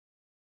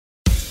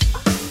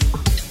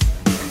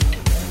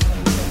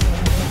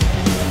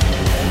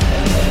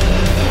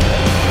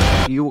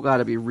You got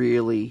to be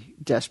really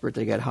desperate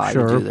to get high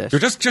Sure. to do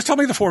this. Just tell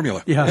me the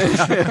formula. Yeah.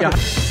 Yeah.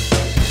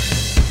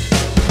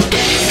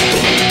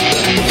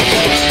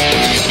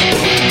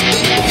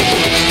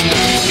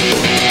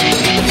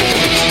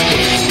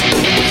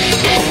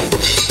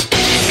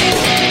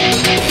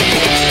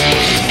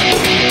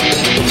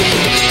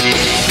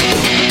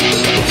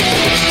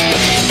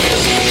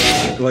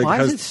 Like,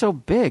 Why is it so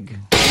big?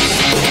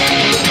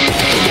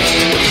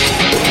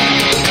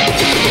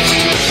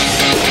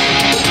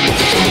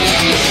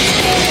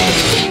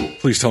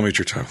 Please tell me it's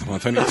your time of the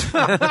month.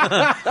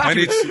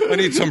 I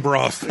need some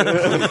broth.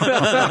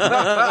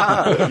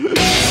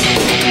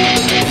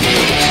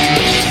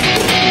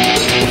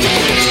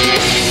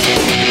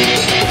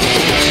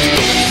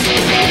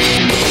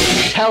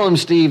 Tell him,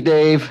 Steve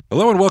Dave.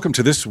 Hello and welcome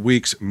to this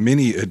week's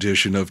mini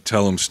edition of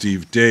Tell 'em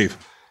Steve Dave.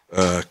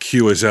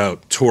 Q is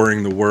out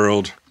touring the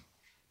world,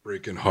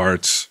 breaking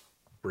hearts,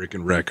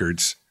 breaking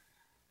records.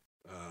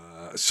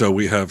 So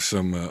we have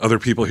some other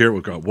people here.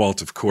 We've got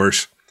Walt, of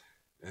course,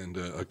 and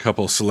a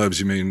couple celebs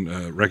you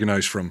may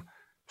recognize from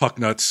Puck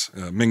Nuts,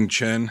 Ming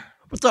Chen.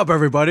 What's up,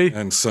 everybody?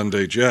 And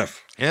Sunday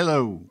Jeff.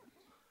 Hello.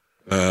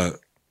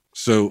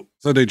 So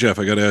Sunday Jeff,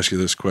 I got to ask you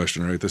this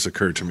question, right? This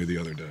occurred to me the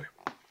other day.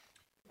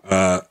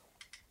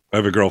 I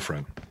have a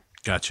girlfriend.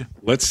 Gotcha.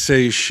 Let's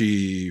say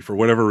she, for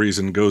whatever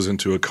reason, goes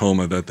into a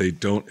coma that they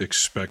don't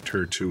expect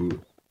her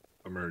to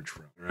emerge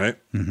from, right?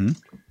 Mm-hmm.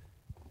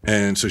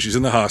 And so she's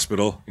in the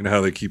hospital. You know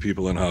how they keep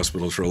people in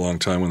hospitals for a long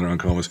time when they're on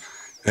comas.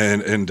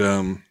 And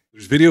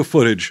there's video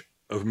footage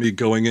of me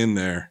going in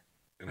there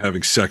and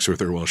having sex with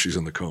her while she's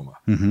in the coma.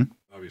 Mm-hmm.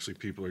 Obviously,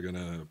 people are going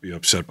to be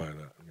upset by that.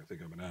 I'm going to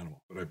think I'm an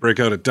animal. But I break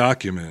out a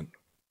document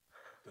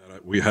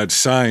that we had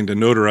signed and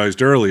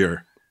notarized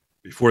earlier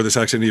before this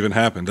accident even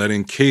happened, that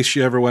in case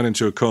she ever went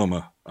into a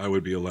coma, I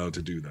would be allowed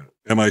to do that.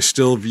 Am I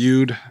still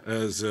viewed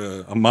as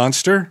a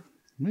monster?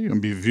 You're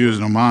going to be viewed as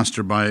a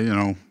monster by,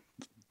 no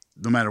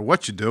matter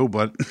what you do,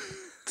 but...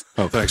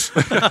 Oh, thanks.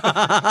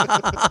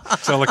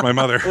 Sound like my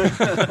mother.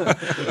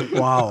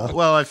 Wow.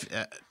 Well,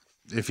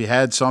 if you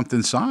had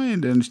something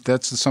signed and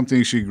that's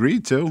something she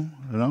agreed to,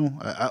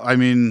 I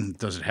mean,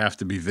 does it have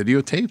to be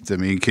videotaped? I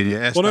mean, can you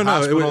ask the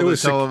hospital it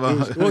was to tell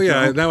them? Well,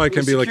 yeah, now I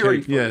can be like,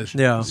 hey,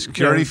 Yeah.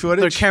 Security footage?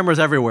 There are cameras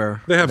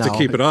everywhere. they have to now.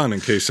 keep it on in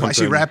case Why is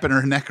something. she wrapping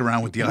her neck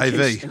around with the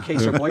IV? In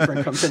case her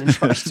boyfriend comes in and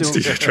tries to,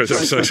 Yeah, tries to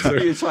have sex with her.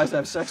 He tries to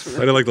have sex with I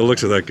her. didn't like the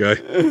looks of that guy.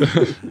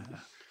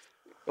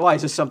 Why,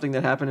 is this something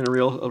that happened in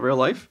real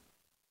life?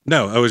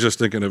 No, I was just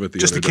thinking of it the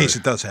Just other in case day.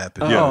 it does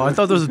happen. Yeah. Oh, I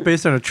thought this was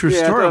based on a true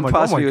Yeah, story. I I'm thought like, oh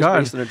possibly my it was god.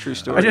 based on a true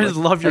story. I just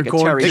love your like a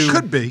going Terry- to. It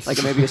could be.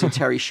 Like maybe it's a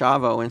Terry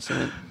Schiavo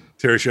incident.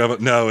 Terry Schiavo.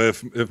 No,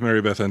 if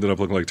Mary Beth ended up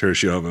looking like Terry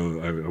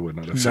Schiavo, I would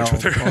not have sex No.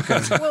 with her. Okay.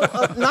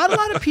 Well, not a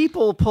lot of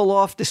people pull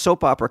off the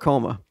soap opera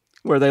coma,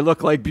 where they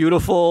look like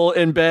beautiful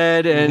in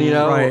bed, and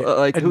Right.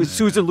 like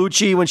Susan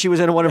Lucci when she was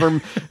in one of her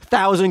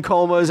 1,000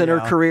 comas in her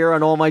career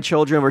on All My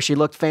Children, where she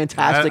looked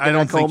fantastic I in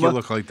don't that coma. think you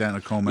look like that in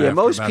a coma. Yeah, after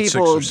most about people 6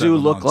 or do 7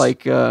 look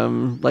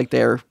months. like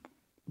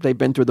they've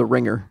been through the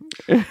ringer.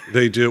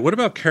 They do. What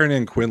about Karen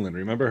Ann Quinlan?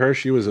 Remember her?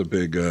 She was a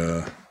big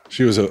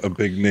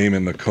big name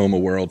in the coma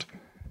world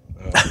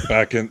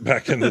back in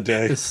the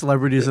day. The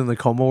celebrities in the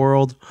coma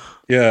world.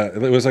 Yeah,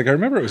 it was like I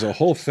remember it was a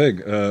whole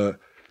thing.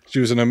 She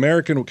was an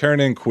American, Karen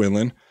Ann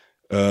Quinlan,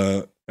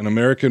 an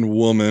American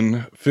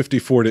woman,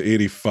 54 to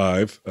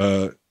 85,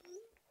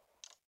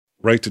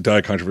 right to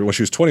die controversy. When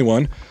she was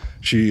 21,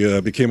 she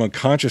became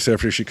unconscious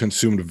after she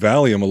consumed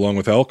Valium along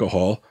with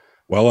alcohol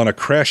while on a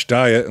crash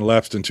diet and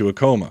lapsed into a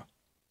coma,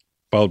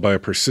 followed by a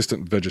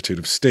persistent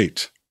vegetative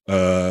state.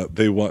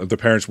 The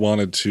parents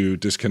wanted to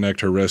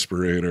disconnect her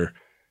respirator,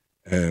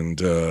 and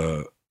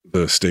the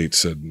state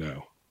said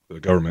no. The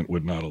government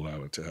would not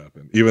allow it to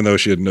happen, even though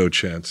she had no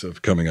chance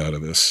of coming out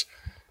of this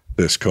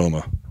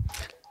coma.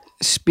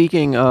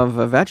 Speaking of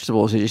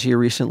vegetables, did you see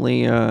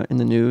recently in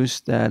the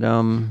news that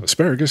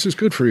Asparagus is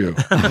good for you.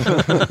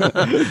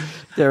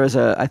 there was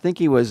I think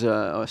he was an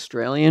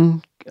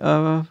Australian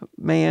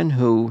man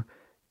who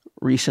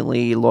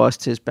recently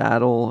lost his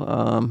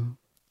battle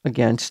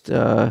against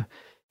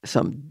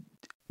some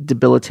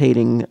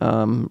debilitating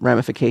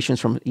ramifications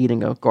from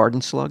eating a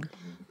garden slug.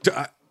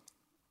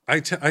 I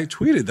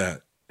tweeted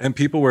that, and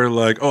people were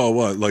like, "Oh,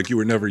 what? Like you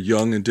were never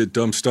young and did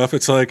dumb stuff?"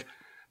 It's like,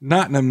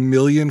 not in a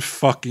million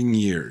fucking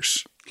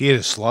years. He ate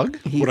a slug?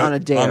 On a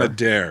dare. On a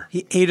dare.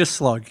 He ate a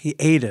slug. He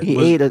ate it.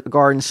 He ate a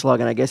garden slug,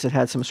 and I guess it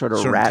had some sort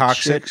of rat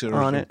toxic shit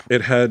or on it.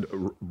 It had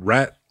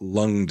rat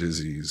lung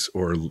disease,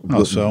 or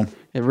So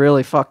It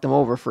really fucked him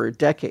over for a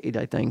decade,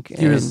 I think.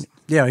 He was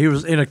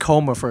in a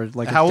coma for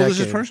like a how old decade. is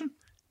this person?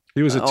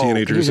 he was a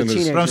teenager. he was a in his-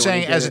 teenager. But I'm when he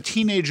saying, did as a it.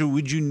 teenager,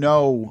 would you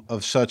know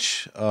of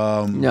such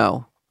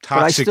No. But I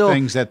toxic still-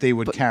 things that they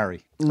would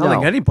carry? I don't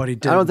think anybody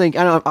did.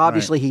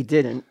 Obviously, he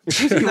didn't.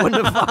 He wouldn't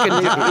have fucking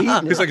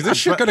eaten He's it. like, "Is this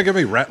shit gonna give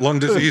me rat lung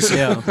disease?"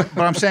 Yeah.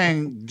 But I'm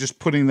saying, just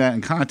putting that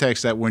in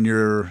context, that when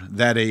you're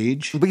that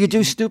age, But you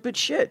do stupid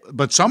shit.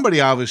 but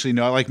somebody obviously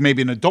know, like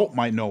maybe an adult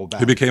might know about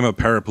He it. became a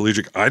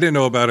paraplegic. I didn't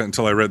know about it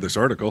until I read this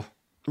article.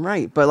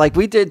 Right, but like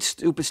we did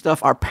stupid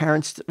stuff. Our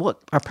parents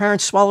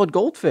swallowed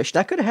goldfish.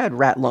 That could have had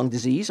rat lung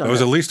disease. That was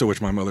the least of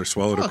which my mother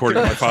swallowed,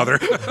 according to my father.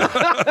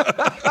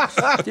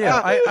 Yeah,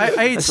 I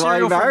ate That's why I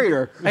cereal. married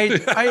her.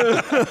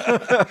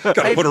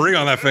 Gotta put a ring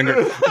on that finger.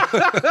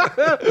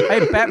 I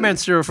ate Batman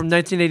cereal from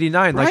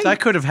 1989. Like Right. that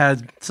could have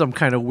had some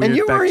kind of weird. And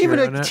you weren't even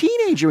bacteria in a it.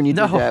 teenager when you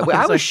did No, that. I I was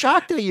was like-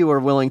 shocked that you were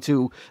willing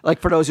to. Like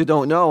for those who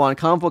don't know, on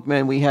Comic Book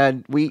Man,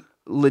 we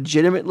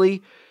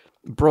legitimately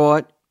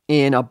brought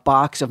in a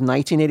box of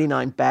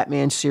 1989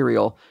 Batman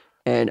cereal,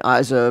 and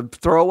as a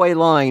throwaway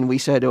line, we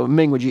said, "Oh,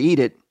 Ming, would you eat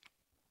it?"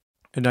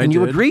 And I And you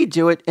did. agreed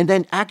to it, and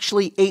then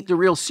actually ate the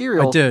real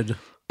cereal. I did.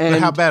 And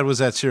But how bad was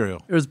that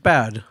cereal? It was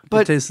bad.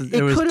 But it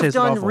it was could have tasted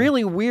done awful.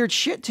 really weird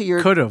shit to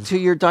your Could've.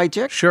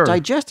 Sure.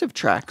 digestive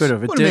tracts. Could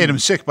have. It Would have made did. him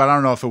sick, but I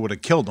don't know if it would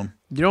have killed him.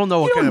 You don't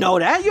know what You kind don't know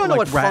that. You don't know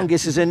like what rat-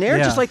 fungus is in there.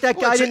 Yeah. Just like that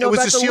guy Well, didn't know it was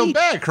about a the sealed leech.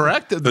 bag,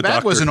 correct? The bag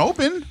doctor- wasn't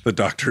open. The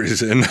doctor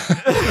is in.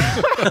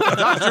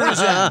 Doctor is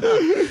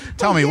in.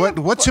 Tell me,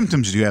 what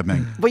symptoms do you have,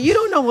 Ming? But you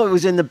don't know what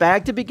was in the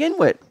bag to begin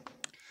with.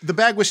 The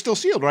bag was still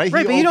sealed, right?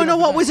 Right, but you don't know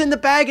what was in the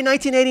bag in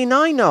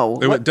 1989, though.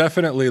 It would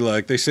definitely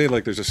like they say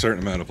like there's a certain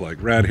amount of like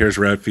rat hairs,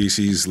 rat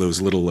feces, those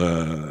little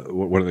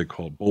what are they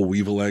called? Boll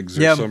weevil eggs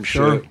or Yeah, some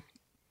sure. shit.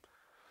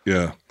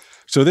 Yeah.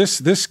 So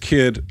this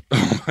kid,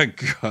 oh my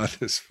god,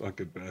 this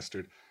fucking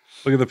bastard.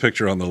 Look at the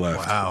picture on the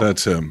left. Wow.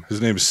 That's him.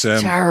 His name is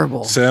Sam.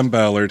 Terrible. Sam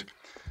Ballard.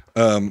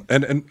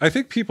 And I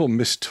think people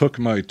mistook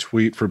my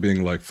tweet for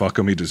being like "fuck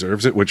him, he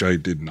deserves it," which I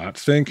did not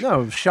think.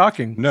 No, it was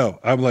shocking. No,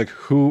 I'm like,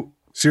 who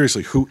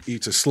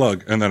eats a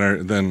slug? And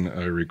then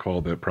I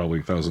recalled that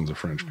probably thousands of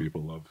French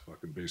people love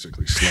fucking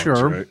basically slugs,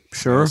 Sure, right?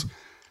 sure. Snails.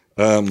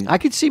 I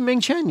could see Ming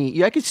Chen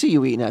eat. I could see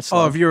you eating that Oh,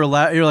 slug. if you're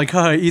like,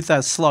 oh, eat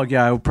that slug.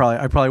 Yeah, I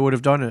probably would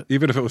have done it.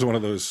 Even if it was one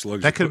of those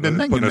slugs, That you could have put been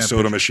Ming put in in a that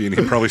soda picture. machine,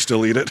 he'd probably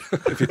still eat it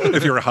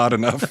if you were hot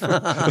enough.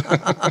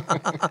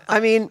 I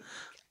mean,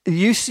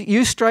 you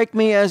strike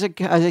me as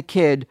a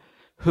kid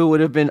who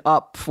would have been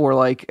up for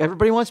like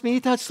everybody wants me to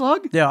eat that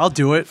slug. Yeah, I'll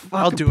do it.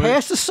 I'll do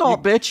Pass it. the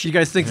salt, bitch. You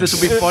guys think this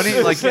will be funny?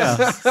 Like,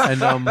 yeah. And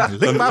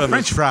Lick my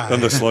French fry.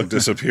 Then the slug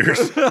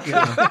disappears.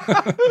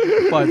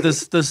 but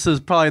this is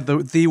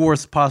probably the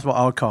worst possible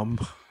outcome.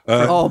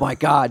 Oh my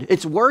God,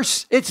 it's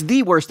worse. It's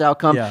the worst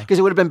outcome Yeah. because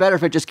it would have been better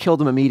if it just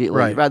killed him immediately,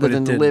 Right, rather but it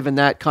than didn't. live in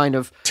that kind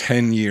of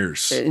 10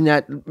 years. in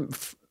that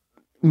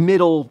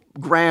middle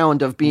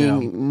ground of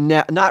being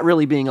not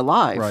really being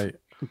alive. Right.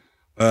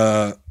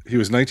 He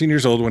was 19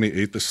 years old when he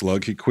ate the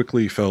slug. He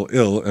quickly fell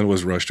ill and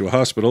was rushed to a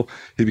hospital.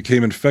 He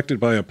became infected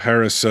by a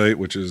parasite,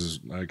 which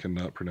I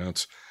cannot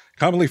pronounce,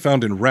 commonly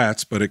found in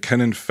rats, but it can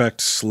infect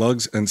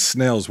slugs and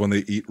snails when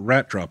they eat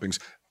rat droppings.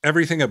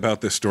 Everything about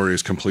this story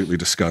is completely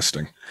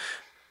disgusting.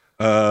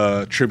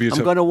 Tribute I'm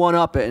to... going to one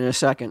up it in a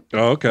second.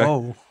 Oh, okay.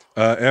 Oh.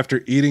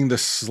 After eating the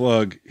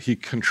slug, he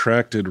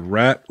contracted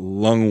rat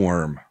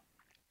lungworm,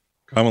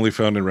 commonly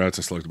found in rats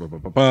and slugs,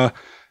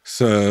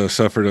 so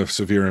suffered a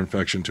severe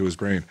infection to his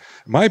brain.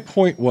 My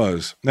point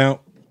was,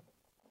 now,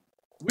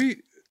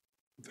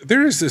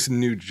 there is this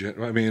new,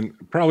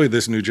 probably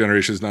this new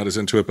generation is not as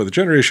into it, but the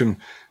generation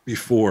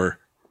before,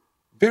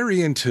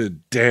 very into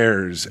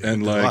dares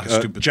and lot like of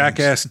stupid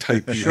jackass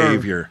type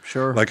behavior.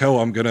 sure. Like, oh,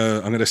 I'm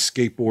gonna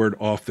skateboard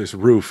off this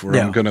roof, or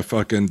Yeah. I'm gonna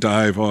fucking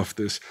dive off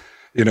this,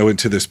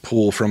 into this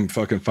pool from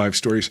fucking 5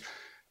 stories.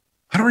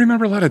 I don't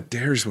remember a lot of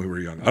dares when we were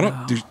young. I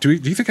don't. Do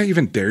you think I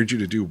even dared you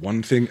to do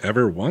one thing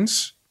ever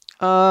once?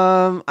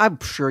 I'm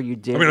sure you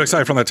did. I mean,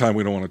 aside from that time,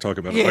 we don't want to talk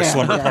about it. My Yeah,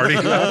 slumber yeah. party.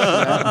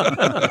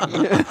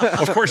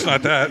 Of course,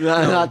 not that.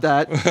 Not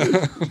that.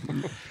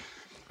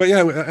 But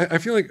yeah, I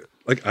feel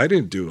like I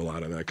didn't do a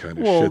lot of that kind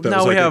of Well, shit. That now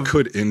was we like have- it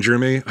could injure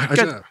me. You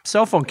got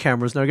cell phone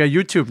cameras now. You got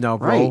YouTube now,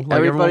 bro. Right. Like,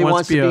 Everybody everyone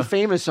wants to be a-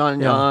 famous on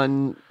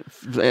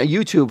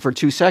YouTube for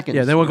 2 seconds.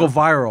 Yeah, then we'll go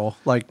viral.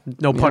 Like,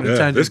 no pun Yeah,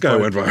 intended. this guy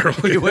but went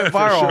viral. He went Yeah, for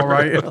viral, sure.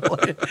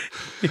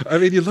 right? I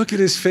mean, you look at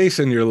his face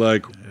and you're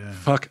like,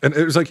 fuck. And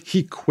it was like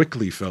he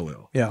quickly fell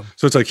ill. Yeah.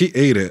 So it's like he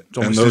ate it. It's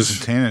almost and those,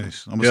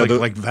 instantaneous. Almost Yeah,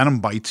 like venom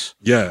bites.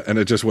 yeah, and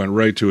it just went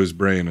right to his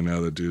brain, and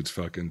now the dude's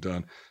fucking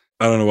done.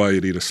 I don't know why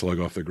you'd eat a slug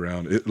off the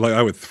ground. Like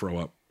I would throw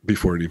up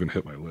before it even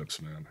hit my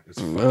lips, man. It's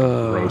fucking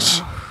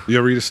gross. You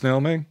ever eat a snail,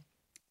 man?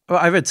 Well,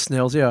 I've had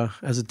snails, yeah,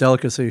 as a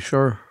delicacy,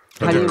 sure.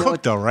 How do you know Cooked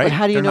it- though, right? But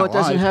how do you They're know not it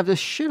doesn't live. have this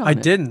shit on I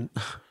it? didn't.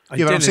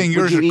 Yeah, but I'm saying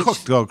yours you are eat-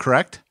 cooked though,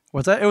 correct?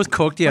 What's that? It was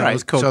cooked, yeah. It Right,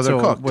 was cooked. so they're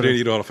cooked. You would've- didn't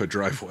eat it off a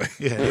driveway.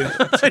 Yeah.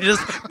 I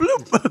just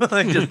bloop.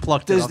 I just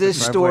plucked it. Does off the this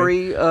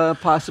driveway. story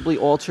possibly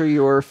alter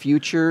your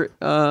future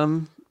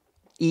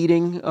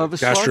eating of a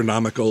slug?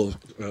 Gastronomical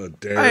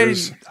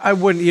dares. I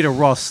wouldn't eat a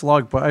raw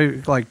slug, but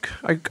I like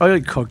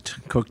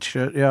cooked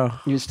shit. Yeah,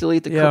 You still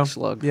eat the yeah, cooked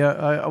slug. Yeah.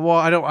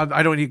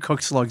 I don't eat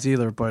cooked slugs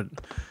either, but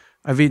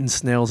I've eaten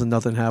snails and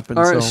nothing happened.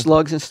 Are so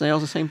slugs and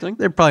snails the same thing?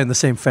 they're probably in the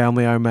same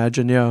family, I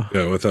imagine. Yeah.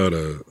 Yeah, without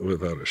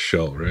a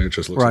shell, right? It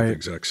just looks like Right. the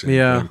exact same.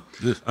 Yeah.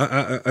 thing.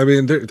 I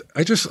mean,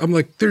 I'm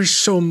like, there's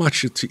so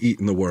much to eat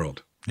in the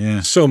world.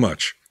 Yeah. So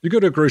much. You go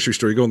to a grocery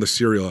store, you go in the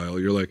cereal aisle,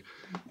 you're like,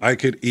 I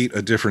could eat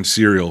a different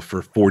cereal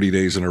for 40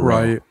 days in a row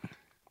Right.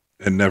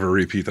 and never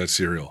repeat that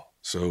cereal.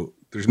 So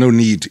there's no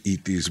need to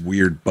eat these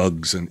weird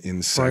bugs and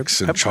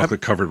insects Right. and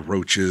chocolate-covered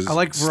roaches. I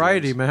like and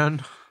variety, slugs.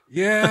 man.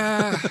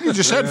 Yeah. You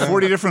just had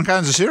 40 different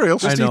kinds of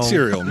cereals. I Just know. eat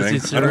cereal, man.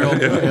 Just eat cereal. I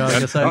don't- Yeah, I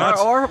guess I- Not-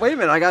 Or wait a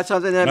minute, I got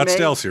something that Not may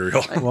stale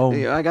cereal. Whoa.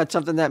 Yeah, I got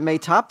something that may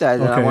top that,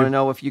 and I Okay. want to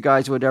know if you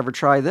guys would ever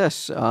try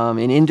this.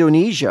 In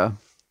Indonesia,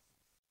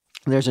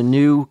 there's a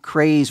new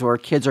craze where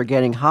kids are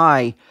getting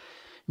high,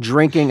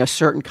 drinking a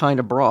certain kind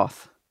of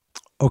broth.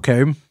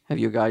 Okay. Have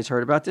you guys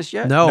heard about this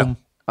yet? No.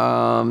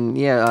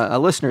 Yeah, a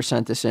listener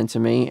sent this in to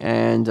me,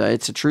 and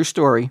it's a true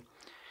story.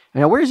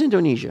 Now, where's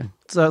Indonesia?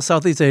 It's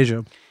Southeast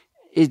Asia.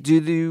 Is it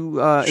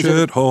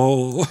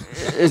Shithole.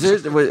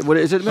 what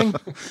is it mean?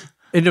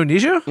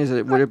 Indonesia?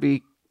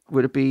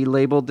 Would it be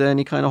labeled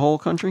any kind of whole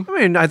country? I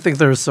mean, I think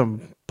there's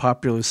some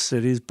populous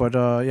cities, but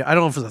yeah, I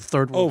don't know if it's a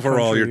third world.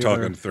 Overall, country you're either.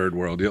 talking third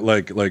world, yeah,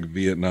 like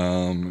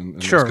Vietnam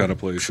and Sure, those kind of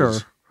places. sure.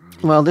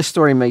 Well, this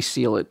story may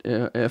seal it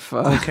if.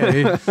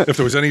 Okay. If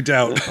there was any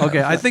doubt,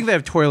 Okay. I think they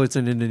have toilets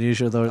in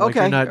Indonesia, though. Like, Okay,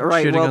 you're not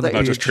right, shitting well, on the they- not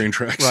beach. just train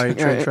tracks. Right,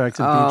 train Right, tracks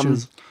and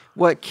beaches.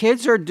 What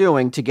kids are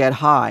doing to get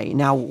high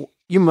now?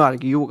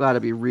 You got to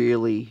be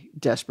really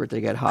desperate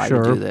to get high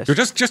Sure. to do this. So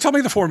just tell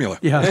me the formula.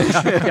 Yeah.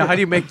 Yeah. How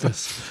do you make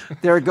this?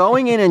 They're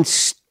going in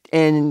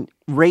and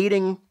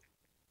raiding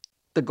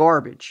the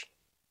garbage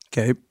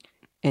Okay.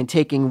 and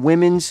taking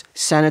women's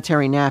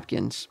sanitary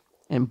napkins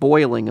and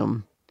boiling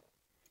them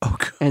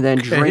Okay. and then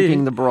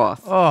drinking the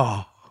broth.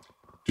 Oh.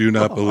 Do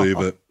not believe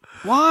it.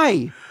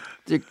 Why?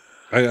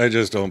 I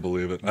just don't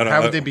believe it. I don't.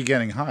 How would they be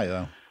getting high,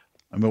 though?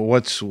 I mean,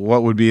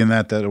 what would be in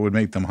that it would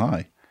make them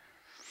high?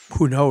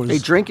 Who knows? They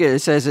drink it. It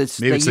says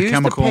Maybe they it's the use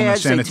chemical in the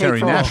pads they take sanitary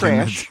from the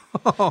napkin.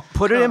 trash,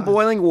 put it in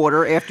boiling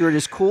water. After it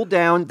is cooled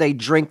down, they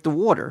drink the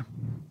water.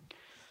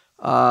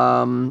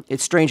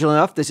 It's strange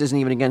enough. This isn't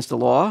even against the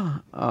law.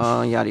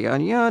 Yada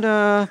yada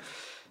yada.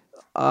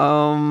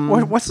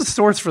 What's the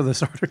source for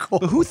this article?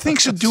 Who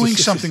thinks of doing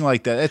something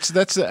like that?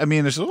 That's. I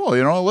mean, it's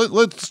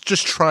let's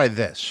just try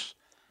this.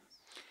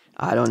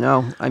 I don't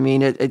know. I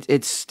mean,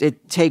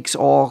 it takes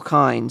all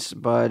kinds,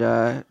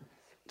 but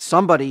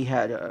somebody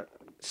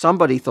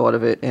thought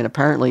of it, and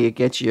apparently it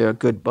gets you a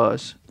good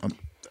buzz.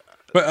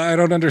 But I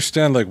don't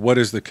understand. Like, what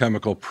is the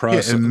chemical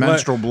process? Yeah, and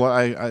menstrual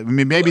blood. I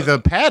mean, maybe the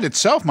pad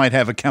itself might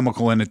have a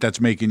chemical in it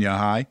that's making you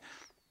high.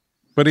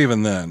 But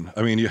even then,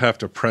 I mean, you have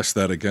to press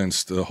that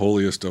against the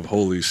holiest of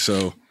holies.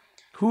 So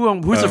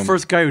Who's the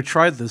first guy who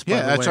tried this? By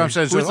Yeah, the that's way? what I'm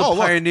saying. Who's the look,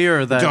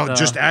 pioneer that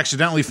just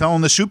accidentally fell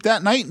in the soup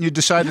that night and you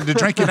decided to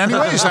drink it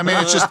anyways? I mean,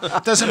 it just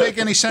doesn't make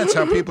any sense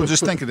how people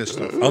just think of this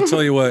stuff. I'll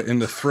tell you what. In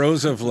the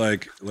throes of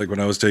like when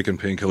I was taking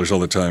painkillers all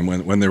the time,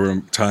 when there were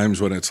times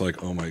when it's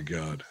like, oh my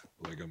god,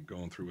 like I'm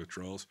going through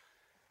withdrawals.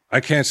 I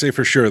can't say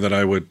for sure that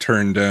I would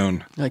turn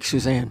down Like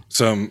Suzanne.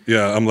 some.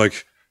 Yeah, I'm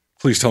like,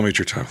 please tell me it's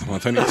your time of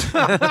the month.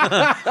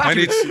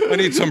 I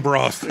need some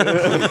broth.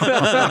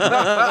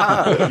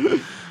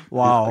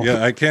 wow.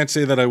 Yeah, I can't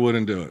say that I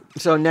wouldn't do it.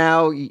 So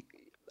now,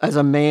 as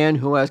a man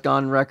who has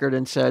gone on record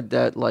and said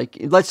that, like,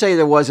 let's say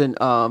there wasn't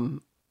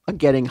a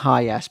getting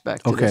high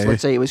aspect to this. Okay.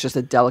 Let's say it was just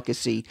a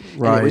delicacy,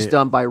 and it was Right.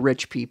 done by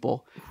rich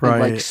people, and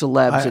like Right.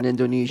 celebs in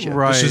Indonesia.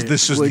 Right.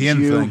 This is Would the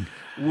end you- thing.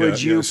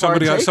 Would you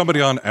somebody partake?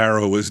 somebody on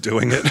Arrow was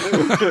doing it.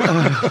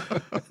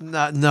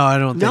 No, I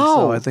don't think No.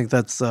 so. I think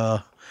that's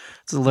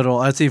it's a little.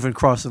 That's even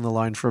crossing the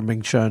line for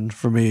Ming Chen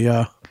for me.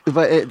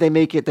 But they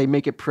make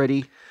it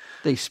pretty.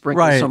 They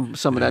sprinkle Right.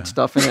 some of that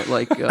stuff in it,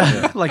 like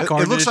Like It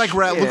garnish. looks like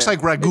looks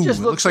like ragu. It just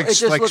looks like,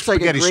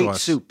 spaghetti a great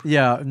sauce. soup.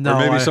 Yeah, no. or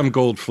maybe I- some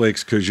gold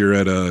flakes because you're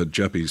at a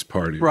Jeppy's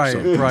party. or Right,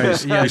 something.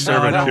 right. Yeah, You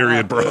serve no, I it don't-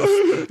 period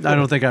broth. I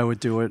don't think I would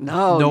do it.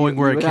 No, knowing you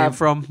where it would came have-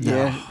 from. No.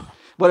 Yeah.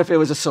 What if it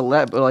was a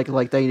celeb?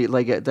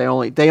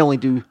 They only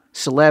do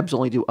celebs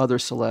only do other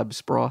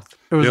celebs broth.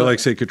 It was Yeah, a- like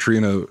say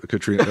Katrina.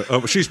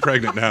 Oh, she's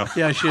pregnant now.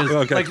 yeah, she is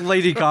Okay. like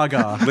Lady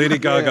Gaga. Lady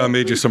Gaga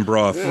made you some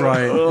broth.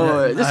 Right,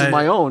 Oh, this is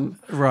my own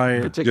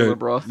right, particular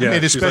broth. Yeah,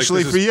 Made she's like,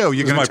 especially this for is- you. this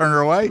You're is going my- to turn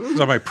her away? This is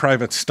my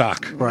private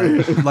stock.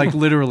 right. Like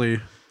literally.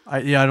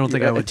 I don't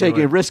think I would do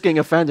taking it. risking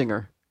offending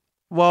her.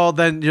 Well,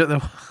 then you're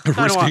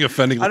Risking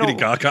offending I Lady don't-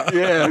 Gaga.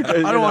 Yeah,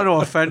 I don't want to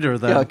offend her.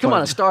 Then, Yeah, come but-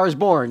 on, A Star Is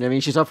Born. I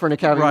mean, she's up for an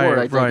Academy Right, Award,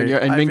 I think. right.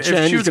 And Ming If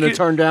Chen she is was going to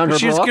gonna- turn down her If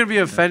she's broth. going to be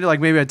offended,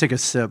 like maybe I'd take a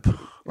sip.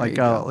 Like you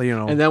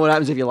know. And then what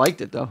happens if you liked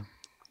it, though?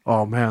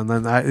 Oh man,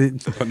 then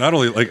But not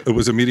only like it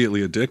was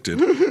immediately addicted.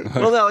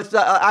 Well, no, it's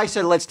I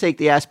said let's take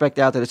the aspect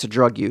out that it's a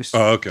drug use.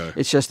 Oh, okay.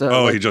 It's just a.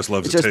 Oh, like, he just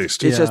loves it's the just-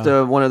 taste. It's just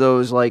Yeah. one of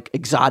those like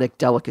exotic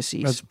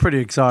delicacies. that's pretty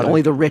exotic.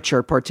 Only the rich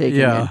are partaking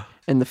Yeah. in,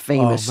 and the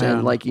famous, Oh, man.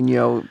 and like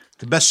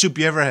The best soup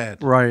you ever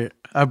had. Right.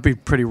 That'd be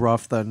pretty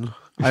rough then.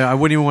 I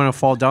wouldn't even want to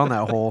fall down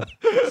that hole.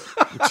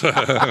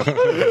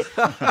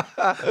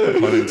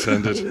 Pun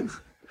intended.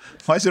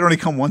 Why does it only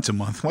come once a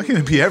month? Why can't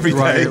it be every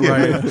day?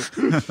 Right,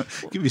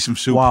 Give me some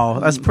soup. Wow,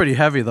 that's pretty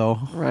heavy though.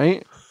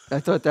 right. I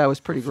thought that was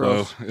pretty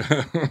gross.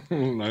 Oh,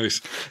 nice.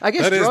 I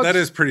guess that drugs-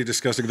 is pretty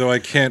disgusting. Though I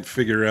can't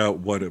figure out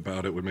what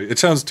about it would make. It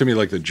sounds to me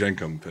like the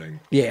Jenkum thing,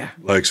 Yeah.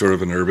 like sort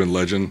of an urban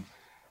legend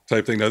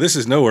type thing. Now this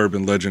is no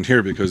urban legend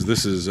here because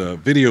this is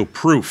video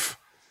proof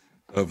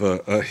of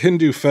a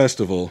Hindu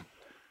festival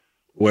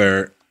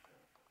where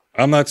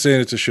I'm not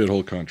saying it's a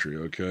shithole country,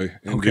 okay?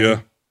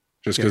 India,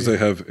 just because they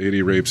have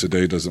 80 rapes a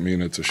day doesn't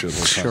mean it's a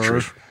shithole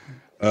country.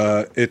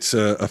 It's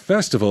a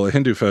festival, a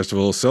Hindu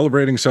festival,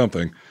 celebrating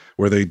something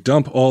where they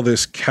dump all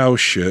this cow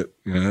shit.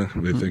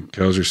 They think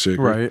cows are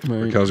sacred. Right.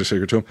 Or cows are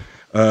sacred to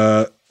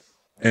them.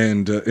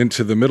 And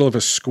into the middle of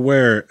a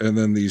square, and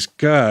then these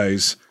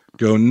guys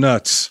go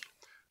nuts,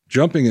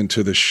 jumping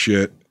into the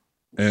shit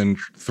and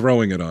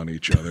throwing it on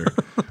each other.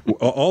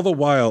 All the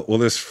while,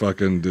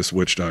 this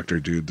witch doctor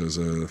dude does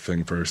a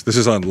thing first. This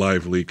is on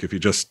Live Leak. If you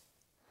just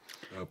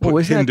put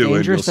isn't Hindu that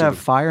dangerous to have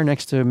fire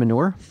next to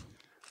manure?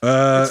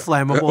 It's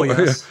flammable,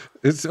 yes.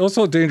 Yeah. It's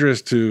also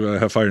dangerous to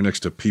have fire next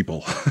to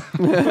people.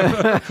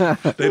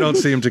 They don't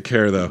seem to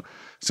care, though.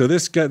 So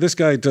this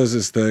guy does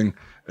his thing,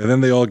 and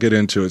then they all get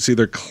into it. See,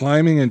 they're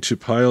climbing into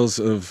piles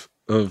of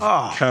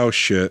cow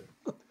shit.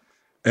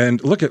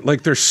 And look at,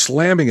 like, they're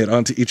slamming it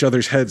onto each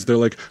other's heads. They're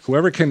like,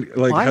 whoever can,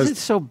 like, why is it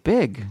so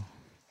big?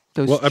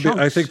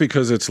 I think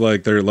because it's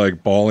like they're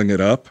like balling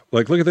it up.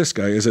 Like, look at this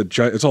guy.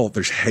 It's all,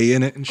 there's hay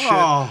in it and shit.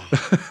 Oh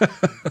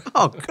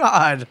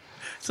God.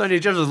 So he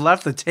just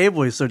left the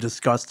table. He's so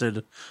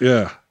disgusted.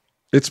 Yeah.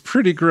 It's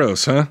pretty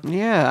gross, huh?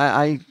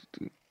 Yeah.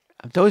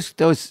 Those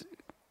guys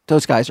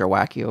are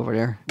wacky over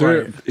there.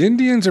 Right.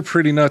 Indians are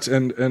pretty nuts.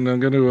 And I'm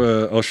going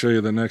to, I'll show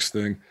you the next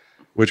thing,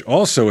 which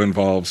also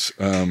involves,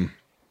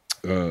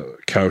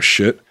 cow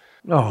shit,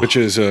 which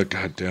is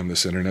God damn,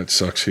 this internet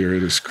sucks here.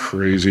 It is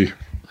crazy.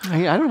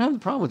 I don't have a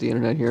problem with the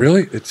internet here.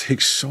 Really? It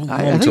takes so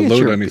long to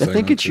load anything. I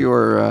think it's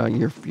your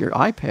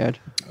iPad.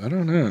 I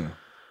don't know.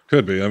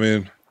 Could be. I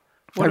mean,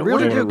 I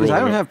really do, because I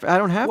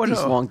don't have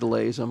these long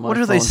delays on my phone. What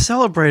are they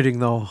celebrating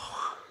though?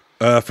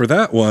 For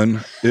that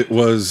one, it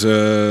was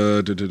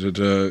Gore,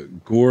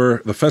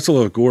 the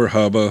Festival of Gore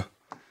Haba.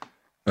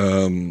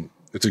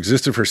 It's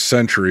existed for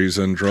centuries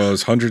and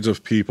draws hundreds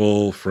of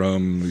people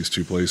from these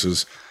two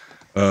places.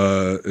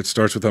 It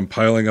starts with them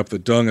piling up the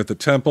dung at the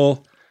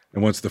temple,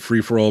 and once the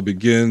free-for-all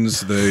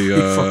begins, they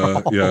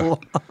yeah.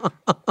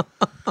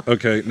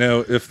 Okay, now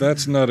if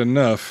that's not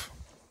enough,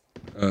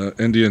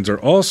 Indians are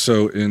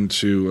also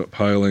into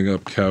piling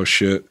up cow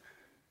shit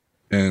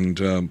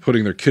and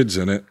putting their kids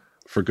in it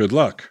for good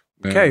luck.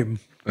 Okay.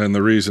 And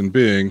the reason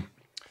being,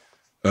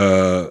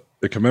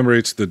 it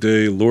commemorates the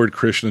day Lord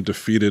Krishna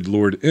defeated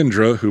Lord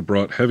Indra, who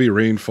brought heavy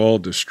rainfall,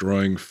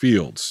 destroying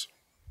fields.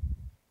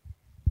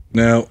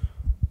 Now,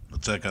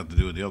 what's that got to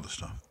do with the other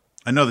stuff?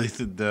 I know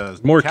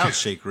the cow's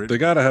sacred. They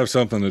got to have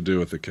something to do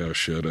with the cow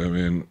shit. I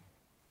mean,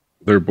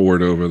 they're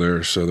bored over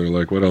there, so they're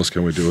like, what else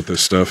can we do with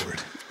this stuff?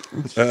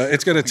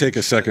 It's going to take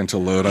a second to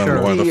load. I don't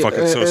know why the fuck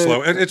it's so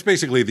slow. It's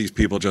basically these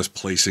people just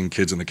placing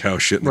kids in the cow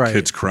shit and the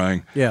kids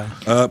crying. Yeah.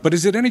 But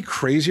is it any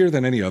crazier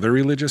than any other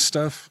religious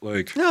stuff?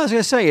 Like, no, I was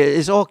going to say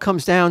it all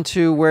comes down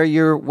to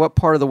what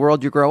part of the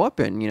world you grow up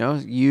in. You know,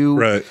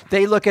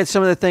 they look at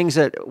some of the things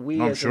that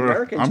we as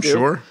Americans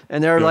do,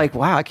 and they're like,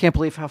 "Wow, I can't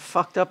believe how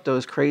fucked up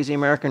those crazy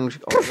Americans.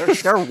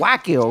 They're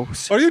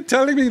wackios." Are you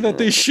telling me that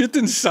they shit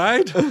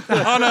inside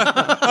on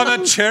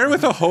a chair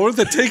with a hole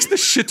that takes the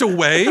shit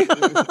away?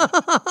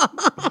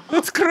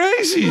 That's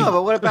crazy. No,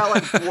 but what about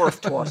like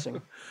dwarf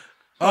tossing?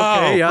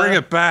 Bring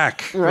it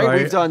back. Right,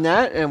 we've done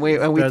that, and we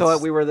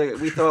thought we were the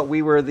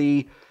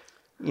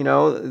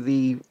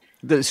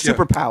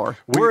superpower.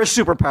 We're a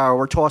superpower.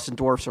 We're tossing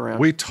dwarfs around.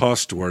 We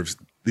toss dwarves.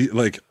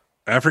 Like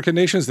African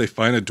nations, they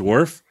find a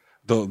dwarf,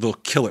 they'll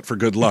kill it for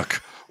good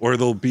luck, or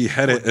they'll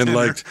behead it and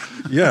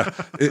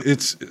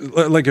it's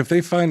like if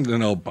they find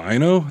an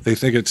albino, they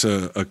think it's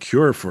a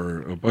cure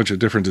for a bunch of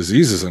different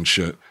diseases and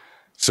shit.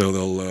 So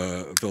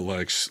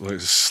they'll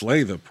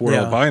slay the poor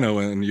albino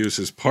and use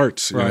his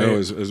parts,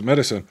 as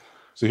medicine.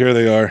 So here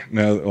they are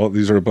now.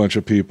 These are a bunch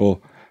of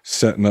people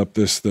setting up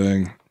this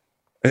thing.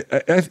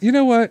 You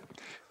know what?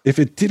 If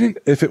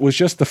it was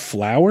just the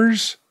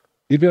flowers,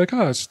 you'd be like,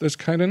 oh, that's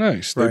kind of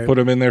nice. They put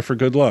them in there for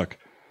good luck.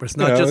 But it's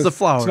not just the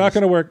flowers. It's not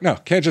going to work. No,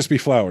 can't just be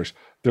flowers.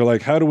 They're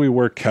like, how do we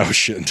work cow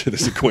shit into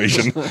this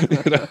equation?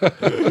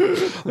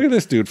 Look at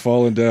this dude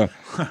falling down,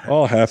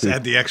 all happy.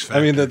 Add the X factor.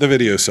 I mean, the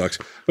video sucks,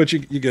 but you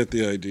get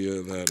the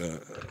idea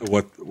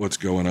that what's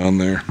going on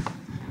there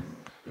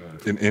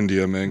in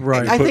India, Ming.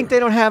 Right. I think they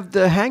don't have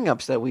the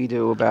hang-ups that we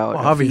do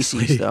about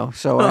feces, though.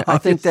 So I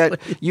think that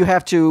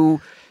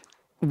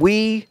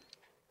we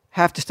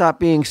have to stop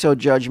being so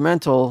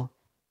judgmental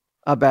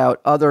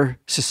about other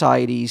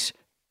societies'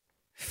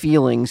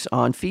 feelings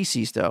on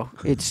feces, though.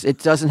 It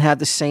doesn't have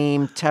the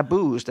same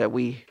taboos that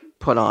we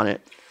put on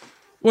it.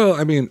 Well,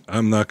 I mean,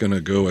 I'm not going to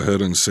go ahead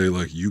and say,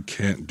 like, you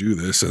can't do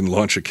this and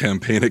launch a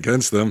campaign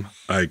against them.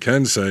 I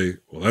can say,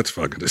 well, that's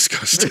fucking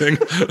disgusting.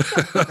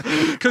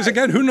 Because,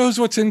 again, who knows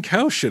what's in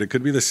cow shit? It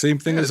could be the same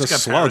thing as a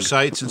slug.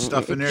 Parasites and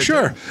stuff in there.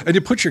 Sure. And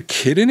you put your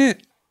kid in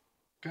it,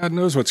 God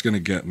knows what's going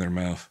to get in their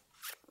mouth.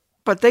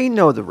 But they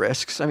know the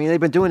risks. I mean, they've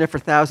been doing it for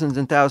thousands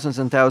and thousands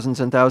and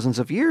thousands and thousands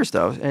of years,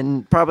 though,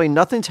 and probably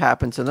nothing's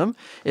happened to them.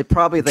 They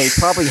probably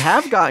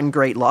have gotten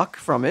great luck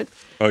from it.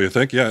 Oh, you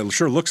think? Yeah, it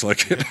sure looks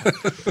like it.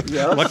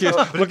 Yeah.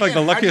 Luckiest, look like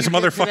the luckiest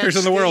motherfuckers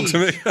in the world to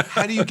me.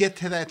 How do you get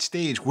to that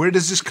stage? Where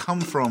does this come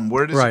from?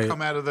 Where does Right. it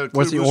come out of the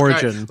What's the blue sky?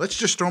 origin? Let's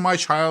just throw my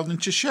child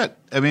into shit.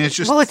 I mean, it's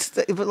just Well,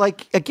 but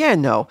like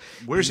again, no.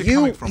 where's it you,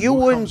 coming from? You Who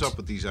wouldn't. comes up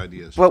with these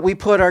ideas? But we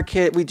put our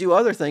kid. We do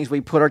other things. We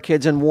put our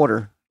kids in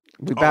water.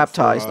 We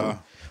baptize them,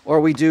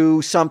 or we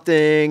do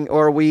something,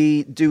 or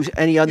we do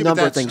any other but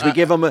number of that's-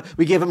 things.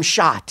 We give them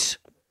shots.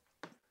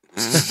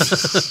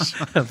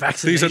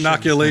 These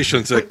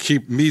inoculations that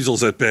keep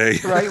measles at bay.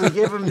 Right, we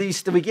give them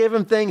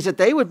things that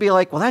they would be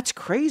like, well, that's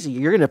crazy.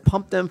 You're going to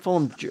pump them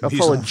full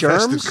of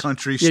germs.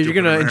 Country, Yeah, you're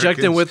gonna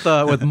inject them with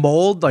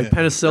mold like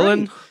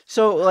penicillin. Right.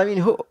 So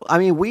I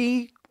mean,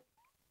 we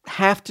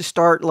have to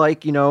start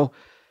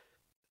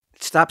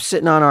stop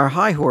sitting on our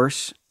high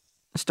horse,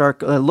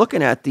 start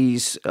looking at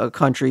these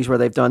countries where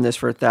they've done this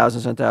for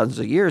thousands and thousands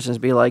of years, and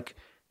be like,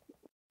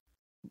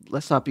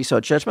 let's not be so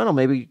judgmental.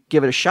 Maybe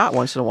give it a shot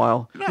once in a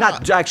while.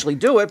 Not to actually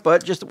do it,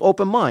 but just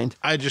open mind.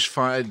 I just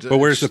find. But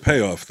where's the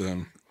payoff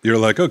then? You're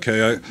like,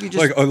 okay,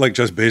 like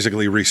just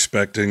basically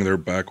respecting their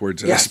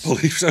backwards ass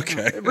beliefs.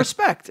 Okay,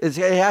 Respect. It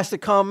has to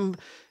come.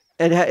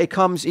 It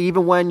comes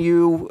even when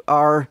you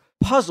are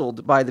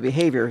puzzled by the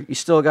behavior. You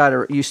still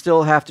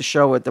have to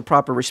show it the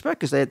proper respect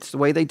because that's the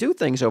way they do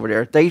things over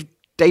there.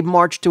 They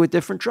march to a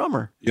different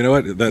drummer. you know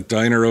what? That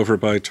diner over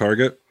by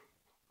Target,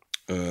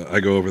 I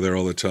go over there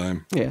all the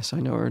time. Yes, I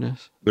know where it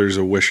is. There's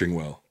a wishing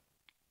well,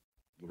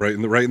 right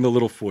in the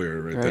little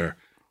foyer right there.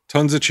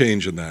 Tons of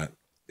change in that.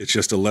 It's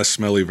just a less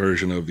smelly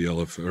version of the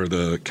elephant or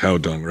the cow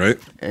dung, right?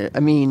 I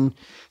mean,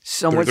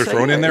 They're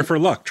thrown in there for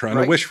luck, trying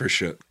to wish for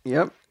shit.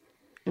 Yep.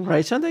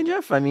 Right, something,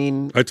 Jeff? I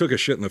mean, I took a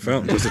shit in the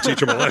fountain just to teach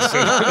them a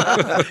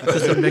lesson.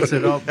 Just to mix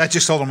it up. I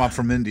just told them I'm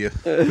from India.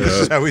 This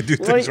is how we do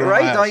things.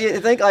 right? Don't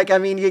you think?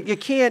 You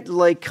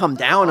can't come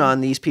down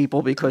on these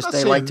people because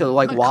they like to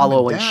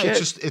wallow in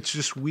shit. It's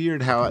just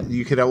weird how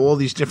you could have all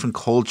these different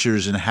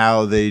cultures and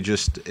how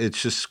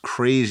it's just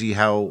crazy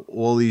how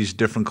all these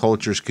different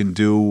cultures can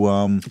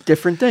do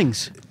Different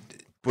things.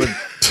 But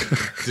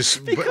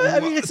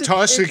to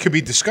us, it could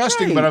be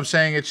disgusting. Right. But I'm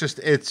saying it's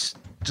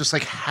just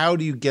like, how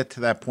do you get to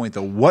that point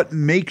though? What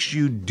makes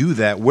you do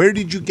that? Where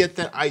did you get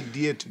that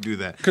idea to do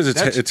that? Because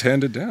it's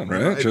handed down,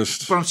 right?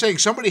 But I'm saying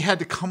somebody had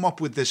to come up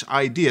with this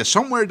idea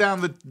somewhere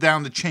down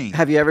the chain.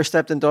 Have you ever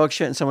stepped in dog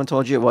shit and someone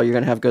told you, well, you're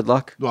going to have good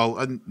luck?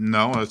 Well,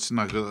 no, it's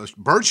not good.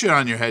 Bird shit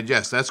on your head,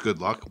 yes, that's good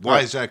luck. Why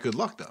is that good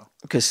luck though?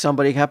 Because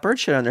somebody got bird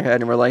shit on their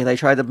head and they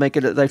tried to make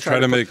it. They Try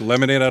to make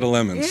lemonade out of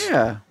lemons.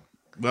 Yeah.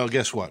 Well,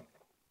 guess what?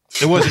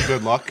 It wasn't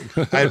good luck.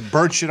 I had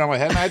bird shit on my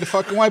head and I had to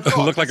fucking wipe it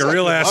off. Looked like a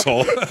real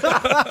asshole.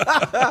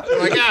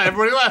 Like, yeah,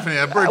 everybody laughing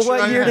at bird shit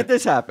What on your year head. did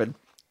this happen?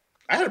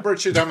 I had a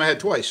bird shit on my head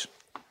twice.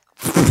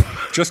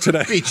 Just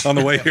today on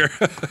the way here.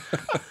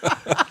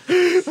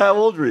 How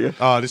old were you?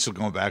 Oh, this is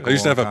going back. I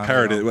used to have a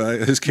parrot.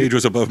 His cage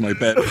was above my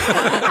bed.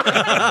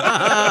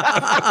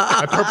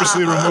 I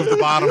purposely removed the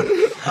bottom.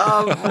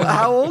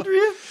 How old were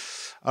you?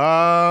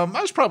 I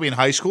was probably in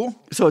high school.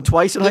 So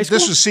twice in high school?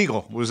 This was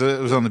Seagull. It was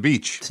on the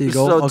beach.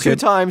 Seagull. So Okay. 2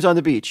 times on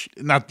the beach.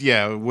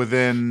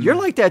 Within. You're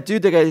like that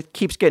dude that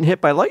keeps getting hit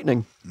by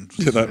lightning.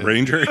 To that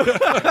ranger.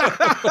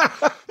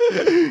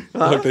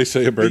 Like they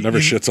say, a bird never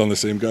shits on the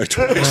same guy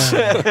twice.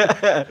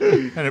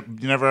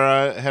 You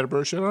never had a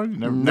bird shit on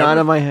you? None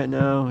of my head.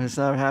 No, it's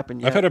never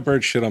happened yet. I've had a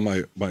bird shit on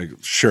my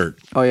shirt.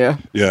 Oh, yeah?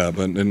 Yeah,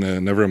 but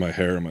never in my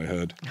hair or my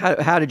head.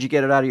 How did you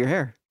get it out of your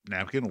hair?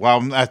 napkin. Well,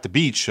 I'm at the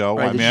beach, so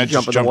Right, I did mean, you I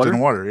just jumped in the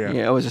water. Yeah.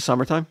 Yeah, it was a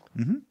summertime?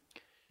 Mm-hmm.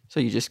 So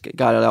you just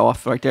got it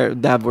off right there.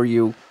 That where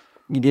you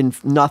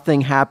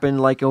nothing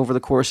happened like over the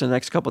course of the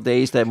next couple of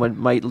days that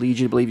might lead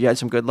you to believe you had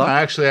some good luck?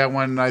 Actually,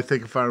 I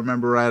think if I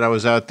remember right, I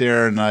was out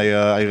there and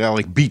I got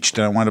like beached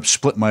and I wound up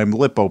splitting my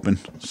lip open.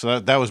 So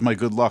that was my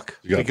good luck.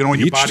 You got when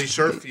you beached? body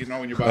surf,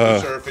 when you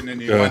body surf and then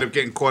you wind up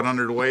getting caught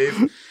under the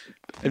wave.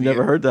 I've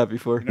never heard that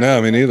before.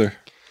 No, me neither.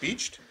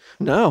 Beached?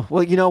 No.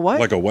 Well, you know what?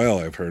 Like a whale,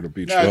 I've heard of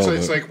beach No, whale.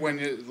 it's like when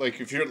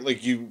if you're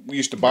like we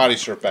used to body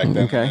surf back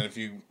then. Okay. And if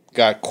you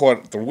got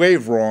caught the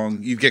wave wrong,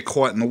 you get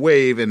caught in the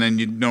wave and then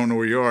you don't know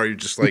where you are. You're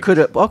just like could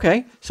have.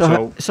 Okay.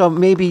 So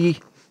maybe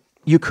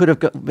you could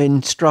have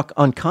been struck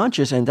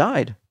unconscious and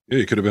died. Yeah,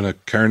 you could have been a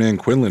Karen Ann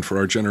Quinlan for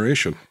our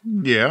generation.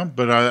 yeah,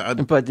 but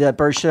But that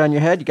bird shit on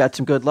your head, you got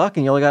some good luck,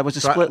 and you only got was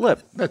a split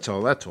lip. That's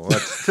all.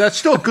 That's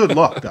still good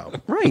luck though.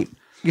 Right.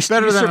 It's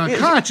better than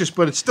unconscious,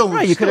 but it's still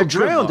Right, you could have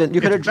drowned it.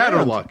 you could have better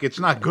drowned. luck. It's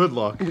not good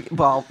luck.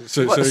 Well,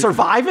 So- what, so-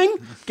 surviving,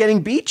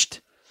 getting beached.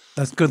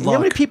 That's good You know how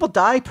luck. many people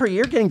die per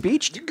year getting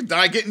beached? You could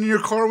die getting in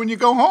your car when you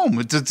go home.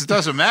 It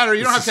doesn't matter.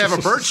 You don't have to have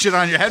a bird shit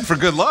on your head for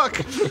good luck.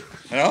 You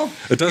know?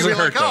 It doesn't You'd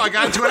be hurt, like, though. I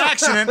got into an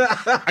accident.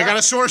 I got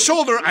a sore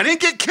shoulder. I didn't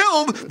get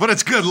killed, but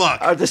it's good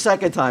luck. The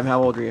second time,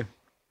 how old were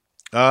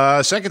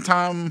you? Second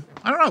time,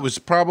 I don't know. It was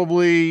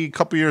probably a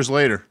couple years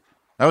later.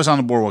 I was on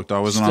the boardwalk, though. I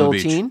wasn't Still on the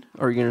beach. teen,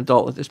 or are you an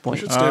adult at this point?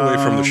 Should stay away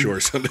from the shore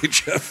Sunday,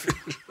 Jeff.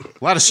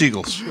 A lot of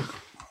seagulls.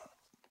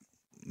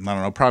 I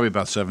don't know. Probably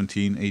about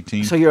 17,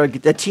 18. So you're a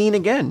teen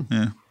again.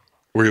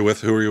 Who were you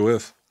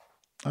with?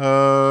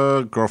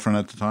 Girlfriend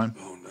at the time.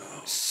 Oh no.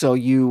 So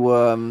you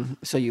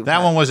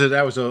That one was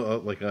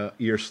like a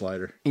ear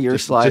slider. Ear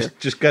slider.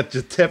 Just got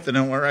the tip and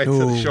then went right to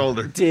the Ooh.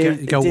 shoulder.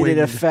 did Go it wind.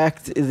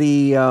 affect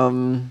the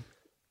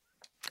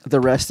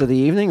rest of the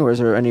evening, or was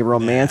there any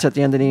romance at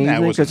the end of the Nah, it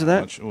evening wasn't because of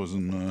that? much. It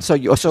wasn't. So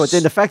it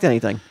didn't affect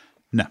anything.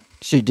 No.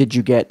 So did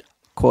you get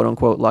quote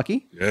unquote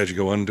lucky? Yeah, did you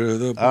go under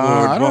the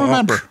boardwalk I don't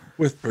remember.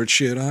 with bird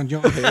shit on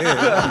your head?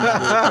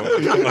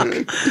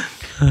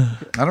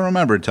 I don't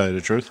remember, to tell you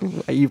the truth.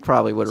 You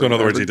probably would have. So in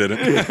other words, he didn't.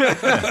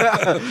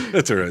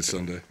 That's all right,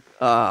 Sunday.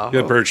 You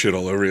had bird shit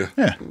all over you.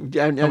 Yeah.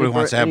 Nobody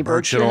wants to have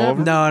bird shit all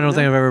over. No, I don't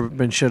think I've ever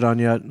been shit on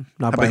yet. Not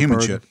How by about a human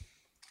bird. shit?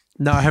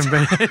 No, I haven't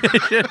been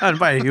shit on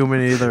by a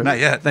human either. Not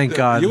yet. Thank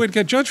God. You would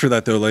get judged for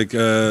that though. Like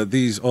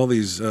all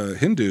these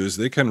Hindus,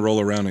 they can roll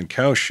around in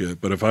cow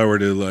shit. But if I were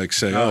to like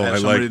say, Oh, have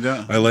somebody do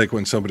it. I like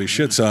when somebody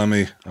shits on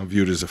me, I'm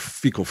viewed as a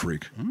fecal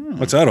freak.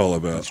 What's that all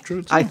about? That's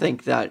true. Too. I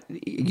think that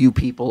you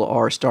people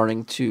are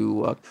starting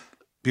to.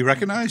 Be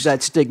recognized?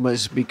 That stigma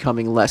is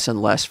becoming less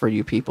and less for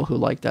you people who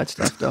like that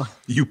stuff, though.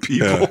 You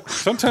people. Yeah.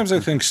 Sometimes I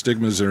think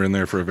stigmas are in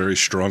there for a very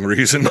strong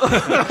reason.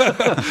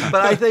 But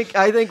I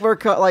think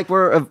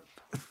we're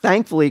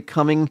thankfully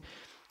coming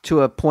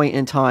to a point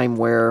in time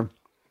where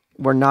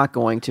we're not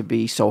going to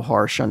be so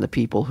harsh on the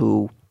people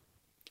who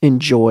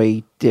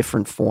enjoy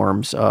different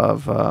forms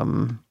of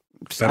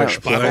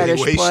Fetish play.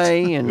 fetish Waste.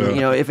 play, and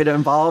Yeah. if it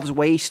involves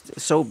waste,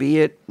 so be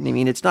it. I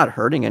mean, it's not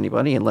hurting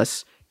anybody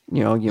unless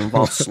you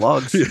involve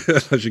slugs. Yeah,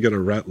 unless you get a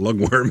rat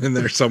lungworm in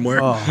there somewhere.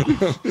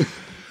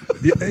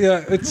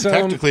 Yeah, it's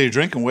Technically, you're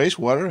drinking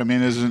wastewater. I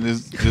mean,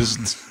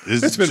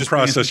 it's been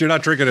processed. You're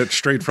not drinking it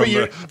straight from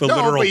the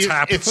literal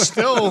tap. It's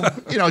still,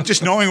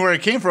 just knowing where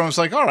it came from. It's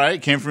like, all right,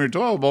 it came from your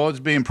toilet bowl. It's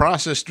being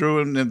processed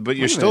through, but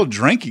you're still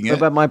drinking What it.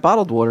 about my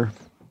bottled water?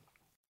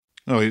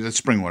 No, that's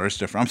spring water. It's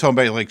different. I'm talking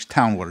about like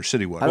town water,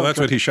 city water. Well, that's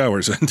what he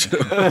showers into.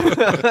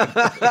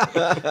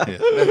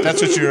 Yeah,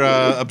 that's what you're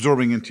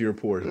absorbing into your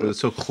pores, but it's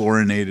so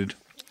chlorinated.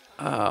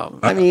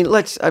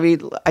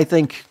 I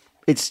think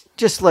it's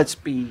just let's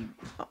be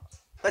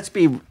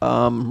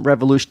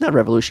not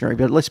revolutionary,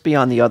 but let's be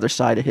on the other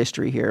side of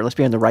history here. Let's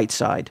be on the right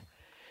side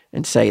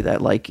and say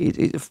that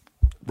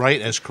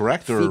Right as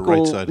correct or fecal,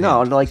 right side? no,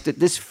 hand? like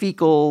this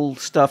fecal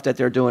stuff that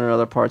they're doing in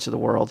other parts of the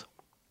world.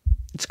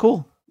 It's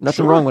cool.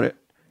 Nothing wrong with it.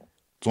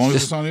 As long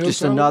as it's on the other Just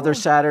side. of the another world.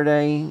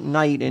 Saturday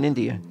night in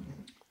India.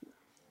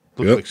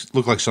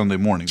 Look like Sunday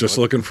morning. Just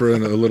but- looking for a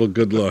little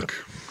good luck.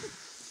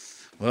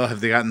 Well,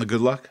 have they gotten the good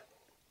luck?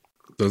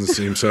 Doesn't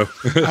seem so.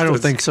 I don't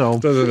think so.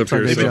 Doesn't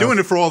appear They've so. been doing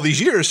it for all these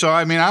years, so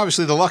I mean,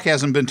 obviously the luck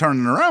hasn't been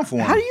turning around for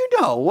them. How do you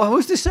know? Well,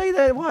 who's to say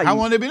that? Why? How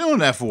long have they been doing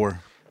that for?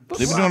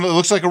 They've been doing it. It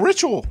looks like a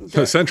ritual.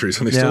 Centuries,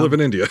 and they still Yeah. live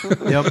in India.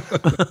 Yep.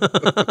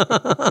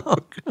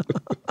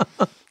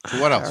 So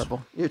what else?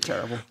 Terrible. You're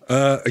terrible.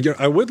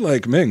 I would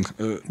like Ming.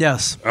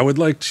 Yes. I would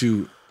like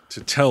to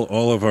tell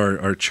all of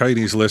our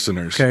Chinese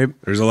listeners. Okay.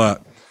 There's a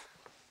lot.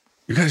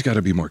 You guys got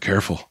to be more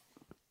careful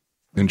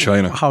in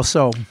China. How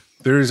so?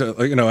 There's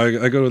I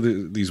go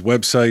to these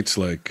websites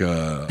like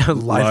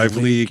Live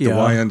Leak, the yeah.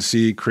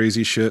 YNC,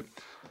 crazy shit.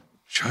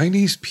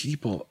 Chinese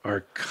people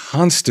are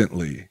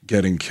constantly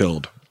getting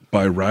killed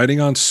by riding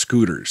on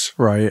scooters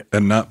Right.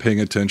 and not paying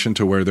attention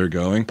to where they're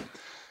going.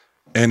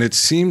 And it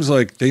seems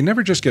like they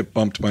never just get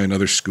bumped by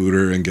another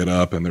scooter and get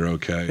up and they're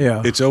okay.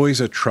 Yeah. It's always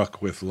a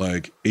truck with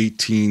like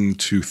 18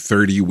 to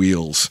 30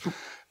 wheels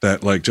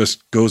that like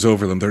just goes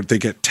over them. They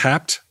get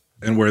tapped,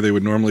 and where they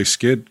would normally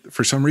skid,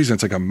 for some reason,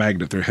 it's like a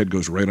magnet. Their head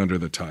goes right under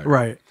the tire.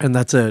 Right. And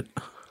that's it.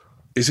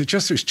 Is it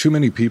just there's too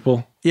many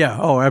people? Yeah.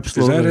 Oh,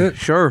 absolutely. it?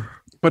 Sure.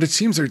 But it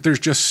seems there's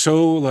just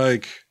so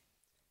like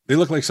they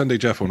look like Sunday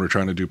Jeff when we're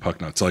trying to do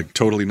puck nuts, like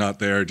totally not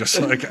there, just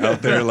like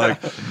out there,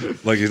 like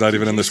he's not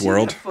even in this See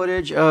world. that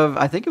footage of,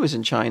 I think it was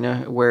in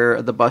China,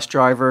 where the bus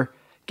driver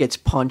gets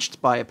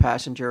punched by a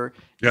passenger.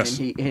 Yes.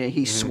 And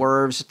he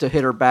swerves to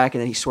hit her back,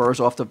 and then he swerves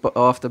off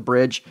the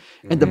bridge.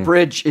 And the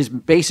bridge is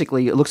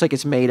basically, it looks like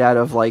it's made out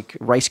of like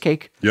rice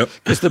cake. Yep.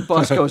 Because the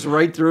bus goes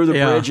right through the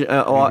Yeah. bridge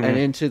and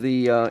into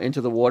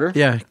the water.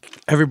 Yeah.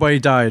 Everybody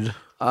died.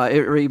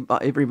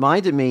 It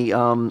reminded me.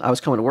 I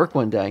was coming to work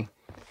one day,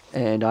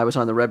 and I was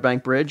on the Red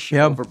Bank Bridge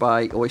Yep. over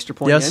by Oyster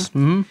Point Yes.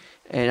 Inn. Mm-hmm.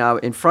 And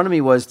in front of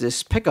me was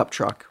this pickup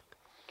truck,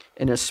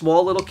 and a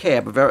small little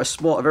cab, a very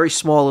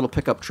small little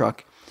pickup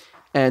truck,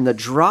 and the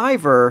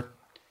driver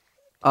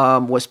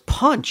was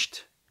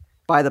punched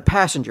by the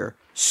passenger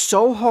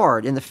so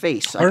hard in the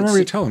face. I remember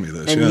you telling me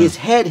this. And yeah. his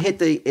head hit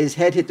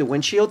the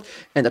windshield,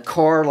 and the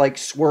car like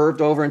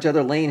swerved over into the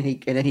other lane.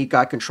 And then he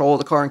got control of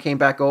the car and came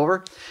back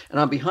over. And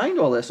I'm behind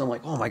all this. I'm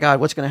like, oh my god,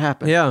 what's going to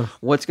happen? Yeah.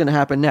 What's going to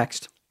happen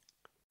next?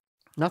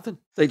 Nothing.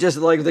 They just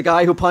like the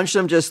guy who punched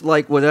him, just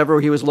like whatever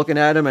he was looking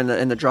at him,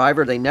 and the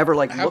driver. They never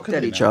like looked could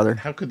at they each not? other.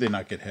 How could they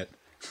not get hit?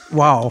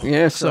 Wow.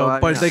 Yeah, so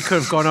but they could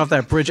have gone off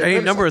that bridge.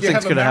 Any number of You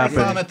things have a could have marathon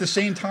happened. at the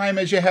same time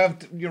as you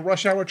have your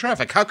rush hour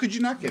traffic. How could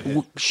you not get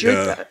hit?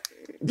 Should,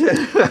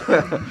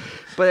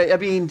 but I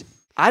mean,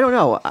 I don't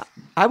know.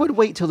 I would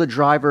wait till the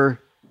driver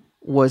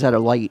was at a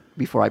light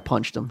before I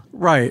punched him.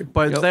 Right,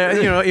 but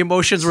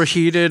emotions were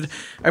heated.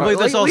 I believe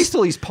this At least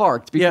till he's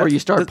parked before you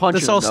start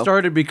punching. This all him, though.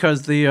 started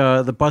because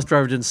the bus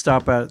driver didn't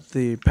stop at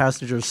the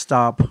passenger's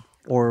stop,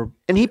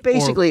 and he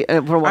basically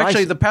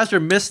the passenger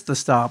missed the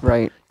stop,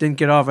 right? Didn't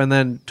get off, and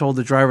then told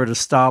the driver to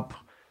stop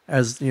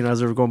as they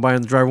were going by,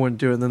 and the driver wouldn't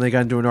do it, and then they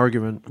got into an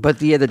argument. But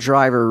the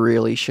driver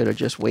really should have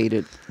just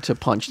waited to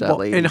punch that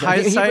lady. In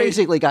hindsight, he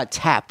basically got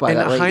tapped by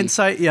that lady. In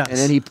hindsight, yes. And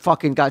then he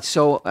fucking got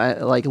so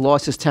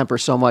lost his temper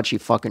so much he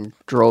fucking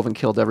drove and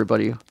killed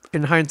everybody.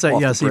 In hindsight,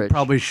 yes, he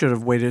probably should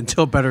have waited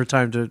until a better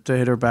time to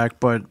hit her back.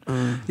 But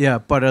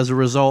but as a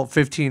result,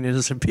 15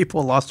 innocent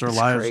people lost their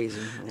lives crazy,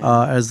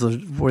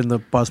 when the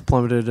bus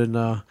plummeted.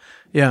 And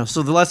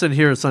so the lesson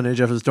here at Sunday,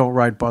 Jeff, is don't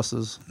ride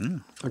buses.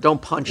 Or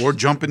don't punch. Or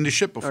jump into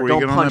shit before you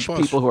don't get on punch that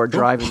bus. people who are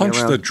driving Punch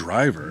around. the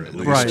driver, at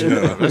least. Right.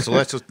 Yeah. That's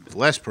the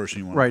last person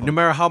you want. Right, no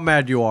matter how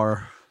mad you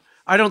are.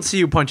 I don't see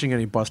you punching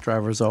any bus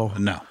drivers, though.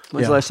 No.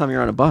 When's the last time you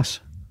were on a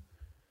bus?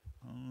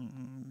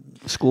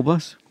 A school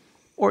bus?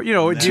 Or, do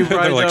you They're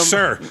ride like,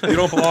 sir, you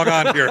don't belong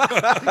on here.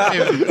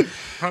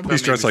 He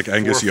starts like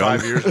Angus 4 or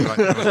 5 Young. years ago,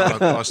 I was on a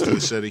bus to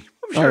the city.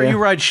 Sure, you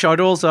ride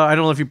shuttles. I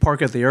don't know if you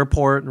park at the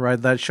airport and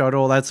ride that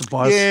shuttle. That's a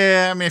bus.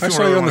 Yeah, I mean, if I you saw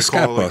really you on wanna the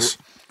scat call it, bus.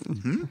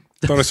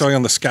 Thought I saw you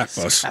on the scat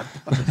bus.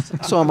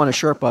 So I'm on a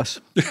short bus.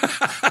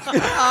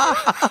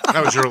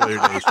 that was earlier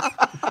days.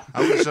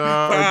 I was.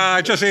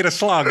 I just ate a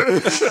slug.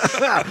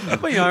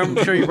 But I'm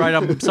sure you ride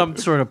up some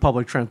sort of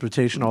public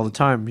transportation all the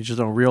time. You just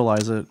don't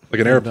realize it.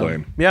 Like an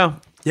airplane. Yeah.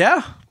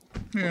 Yeah.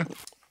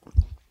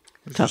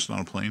 It's just on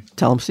a plane.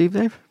 Tell him, Steve,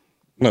 Dave.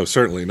 No,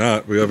 certainly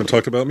not. We haven't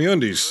talked about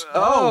MeUndies.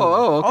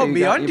 Okay.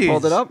 MeUndies. You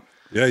pulled it up?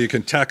 Yeah, you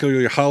can tackle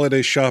your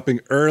holiday shopping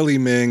early,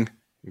 Ming.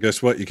 And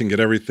guess what? You can get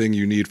everything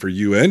you need for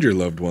you and your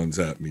loved ones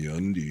at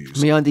MeUndies.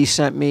 MeUndies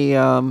sent me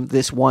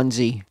this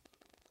onesie.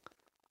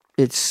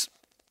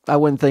 I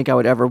wouldn't think I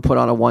would ever put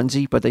on a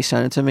onesie, but they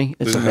sent it to me.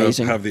 It's Does it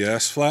amazing. have the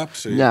ass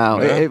flaps?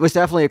 No, it was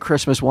definitely a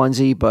Christmas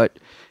onesie, but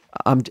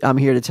I'm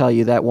here to tell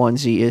you that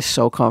onesie is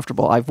so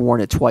comfortable. I've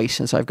worn it twice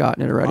since I've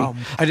gotten it already.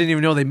 I didn't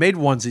even know they made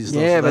onesies. Though,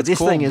 Yeah, so but that's this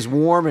cool. thing is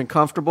warm and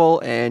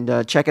comfortable,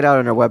 and check it out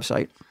on our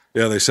website.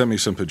 Yeah, they sent me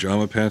some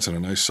pajama pants and a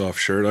nice soft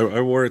shirt.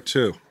 I wore it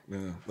too.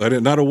 Yeah.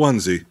 Not a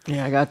onesie.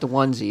 Yeah, I got the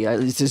onesie.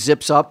 It just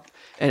zips up,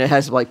 and it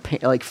has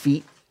like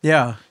feet.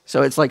 Yeah.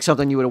 So it's like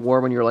something you would have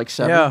worn when you were like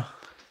 7. Yeah.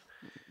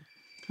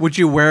 Would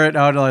you wear it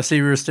out? Let's say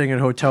you were staying at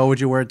a hotel. Would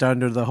you wear it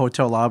down to the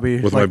hotel lobby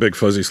With my big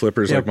fuzzy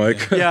slippers like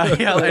Mike. Yeah,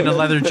 and a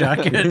leather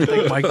jacket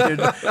like Mike did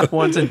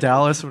once in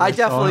Dallas. I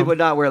definitely would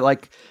not wear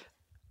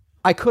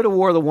I could have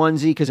wore the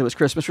onesie because it was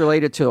Christmas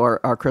related to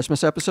our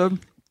Christmas episode,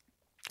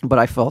 but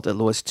I felt it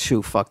was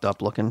too fucked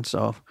up looking.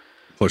 So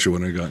Plus, you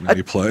wouldn't have gotten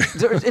any play.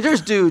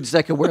 there's dudes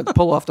that could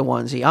pull off the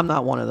onesie. I'm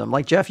not one of them.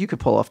 Like Jeff, you could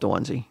pull off the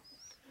onesie.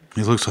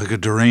 He looks like a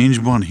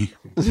deranged bunny.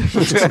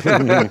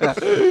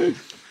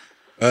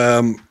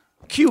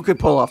 Q could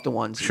pull off the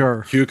onesie.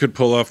 Sure. Hugh could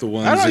pull off the I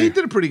don't know. He onesie.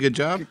 did a pretty good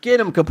job. Get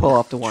him could pull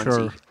off the onesie.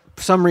 Sure.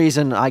 For some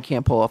reason, I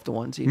can't pull off the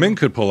onesie. Ming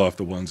could pull off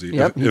the onesie.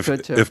 Yep, he if,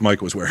 could too. if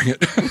Mike was wearing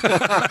it.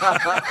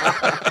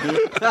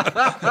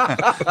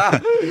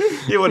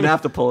 You wouldn't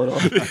have to pull it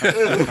off.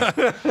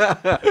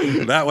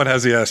 That one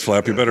has the ass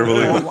flap. You better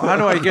believe it. How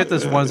do I get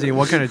this onesie?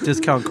 What kind of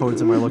discount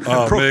codes am I looking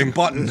Oh, for? Ming,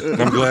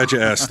 I'm glad you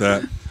asked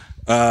that.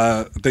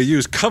 They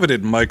use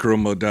coveted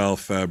micromodal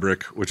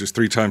fabric, which is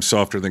 3 times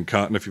softer than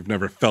cotton. If you've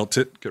never felt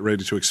it, get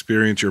ready to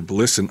experience your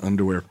bliss in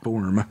underwear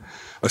form.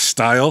 A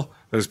style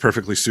that is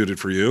perfectly suited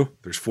for you.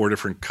 There's 4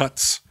 different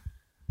cuts.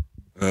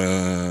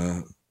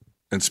 And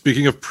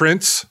speaking of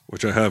prints,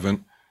 which I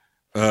haven't,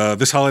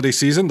 this holiday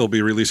season, they'll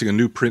be releasing a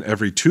new print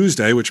every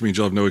Tuesday, which means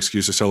you'll have no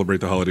excuse to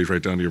celebrate the holidays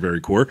right down to your very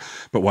core.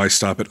 But why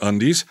stop at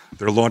undies?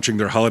 They're launching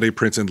their holiday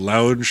prints in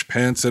lounge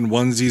pants and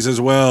onesies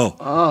as well.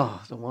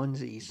 Oh, the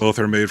onesies. Both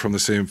are made from the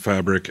same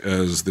fabric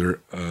as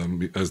their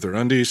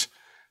undies.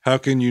 How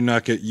can you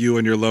not get you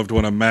and your loved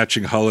one a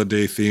matching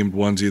holiday-themed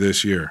onesie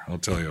this year? I'll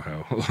tell you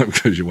how.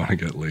 Because you want to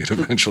get laid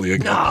eventually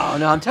again.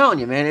 No, I'm telling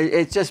you, man.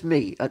 It's just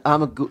me.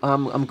 I'm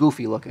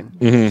goofy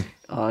looking.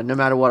 No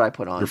matter what I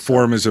put on. Your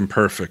form is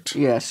imperfect.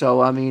 Yeah.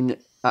 So I mean,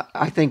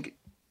 I think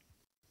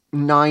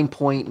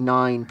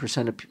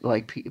 9.9% of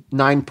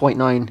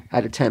 9.9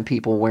 out of 10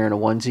 people wearing a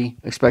onesie,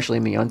 especially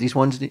MeUndies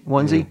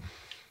onesie.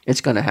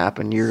 It's going to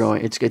happen.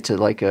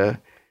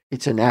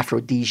 It's an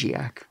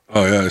aphrodisiac.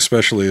 Oh, yeah,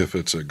 especially if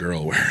it's a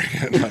girl wearing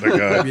it, not a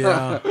guy.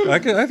 Yeah.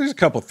 There's a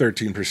couple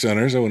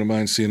 13%ers I wouldn't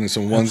mind seeing in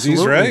some onesies,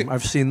 Absolutely. right?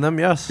 I've seen them,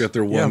 yes. Get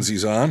their Yeah.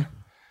 onesies on.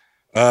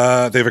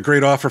 They have a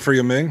great offer for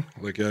you, Ming.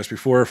 Like you asked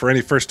before, for any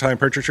first-time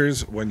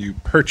purchasers, when you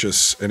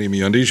purchase any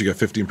MeUndies, you get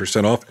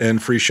 15% off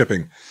and free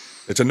shipping.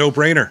 It's a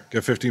no-brainer.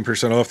 Get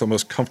 15% off the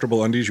most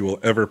comfortable undies you will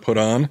ever put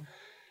on.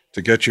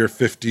 To get your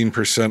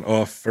 15%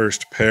 off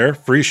first pair,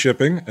 free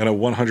shipping, and a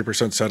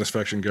 100%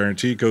 satisfaction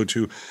guarantee, go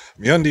to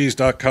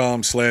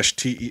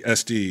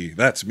MeUndies.com/TESD.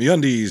 That's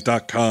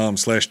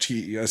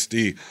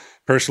MeUndies.com/TESD.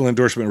 Personal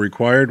endorsement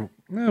required.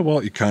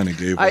 Well, you kind of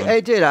gave one. I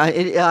did.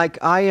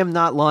 I am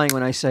not lying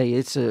when I say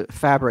it's a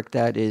fabric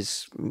that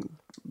is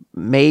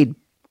made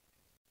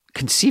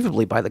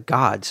conceivably by the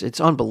gods. It's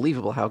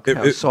unbelievable how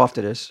soft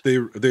it is. They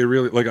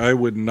really like. I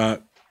would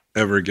not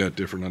ever get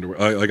different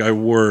underwear. I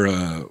wore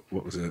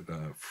what was it,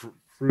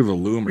 Fruit of the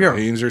Loom or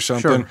Hanes or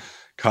something,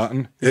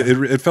 cotton.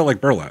 It felt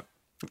like burlap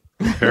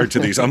compared to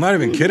these. I'm not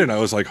even kidding. I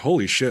was like,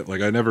 holy shit!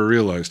 Like I never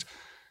realized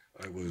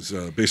I was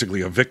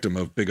basically a victim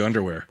of big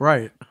underwear.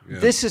 Right. Yeah.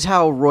 This is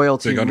how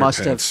royalty Big must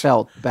have underpants.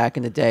 felt back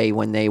in the day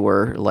when they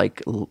were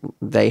like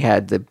they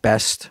had the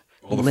best,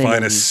 All the linens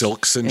finest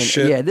silks and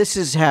shit. Yeah, this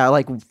is how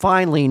like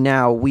finally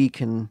now we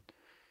can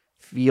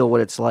feel what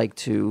it's like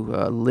to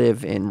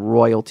live in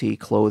royalty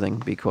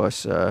clothing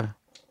because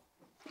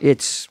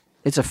it's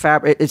a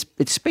fabric.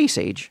 It's space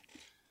age.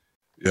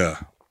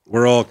 Yeah,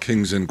 we're all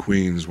kings and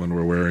queens when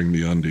we're wearing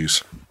the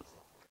undies.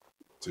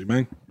 See,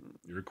 man,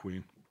 you're a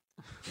queen.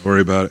 Don't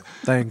worry about it.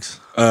 Thanks.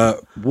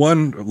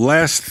 One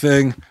last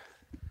thing,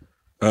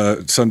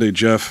 Sunday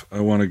Jeff, I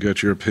want to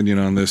get your opinion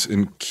on this.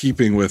 In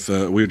keeping with,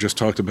 we just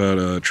talked about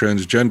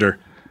transgender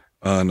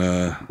on.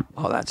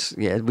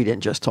 We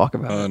didn't just talk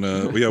about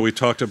it. We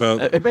talked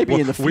about. It may be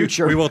in the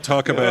future. We will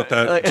talk about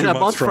that in 2 a months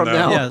month from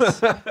now.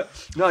 Yes.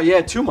 No,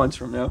 yeah, 2 months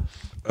from now.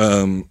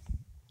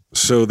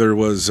 So there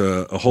was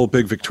a whole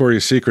big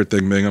Victoria's Secret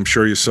thing, Ming. I'm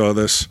sure you saw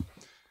this,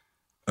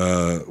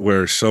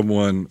 where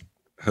someone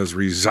has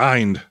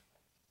resigned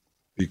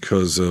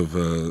because of.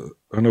 Oh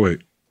no,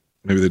 wait,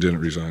 maybe they didn't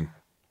resign.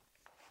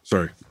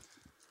 Sorry,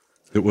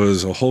 it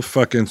was a whole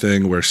fucking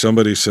thing where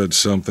somebody said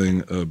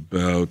something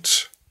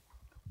about.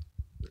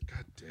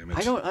 God damn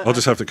it! I'll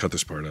just have to cut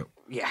this part out.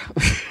 Yeah.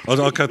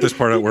 I'll cut this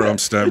part out where I'm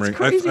stammering.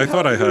 I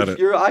thought I had it.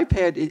 Your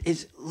iPad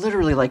is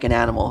literally like an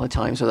animal at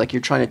times, or like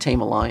you're trying to tame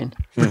a lion.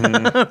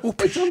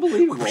 It's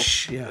unbelievable.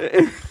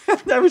 Yeah.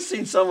 I've never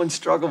seen someone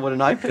struggle with an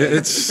iPad.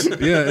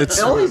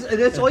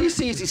 That's all you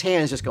see is these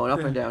hands just going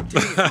up and down.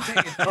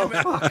 Oh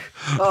fuck!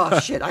 Oh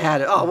shit! I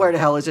had it. Oh, where the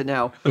hell is it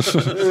now?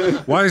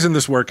 Why isn't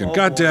this working?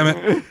 God damn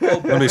it!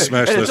 Let me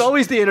smash And this. it's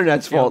always the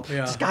internet's fault.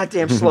 Yeah. It's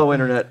goddamn slow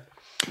internet.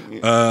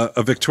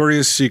 A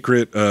Victoria's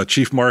Secret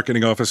chief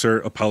marketing officer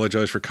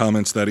apologized for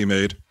comments that he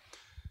made.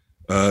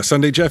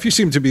 Sunday Jeff, you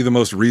seem to be the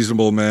most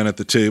reasonable man at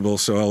the table,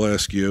 so I'll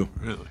ask you.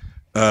 Really?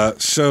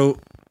 So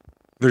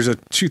there's a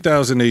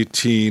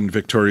 2018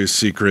 Victoria's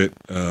Secret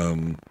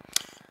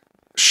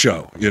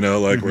show,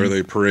 where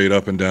they parade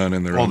up and down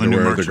in their All the new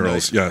underwear, the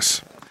girls.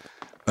 merchandise.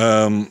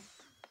 Yes.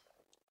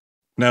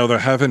 Now, there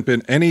haven't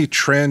been any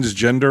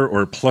transgender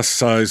or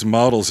plus-size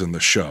models in the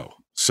show.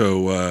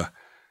 So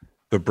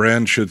the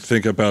brand should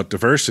think about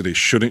diversity.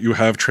 Shouldn't you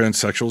have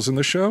transsexuals in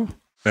the show?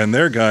 And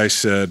their guy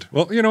said,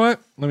 well, you know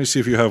what? Let me see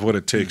if you have what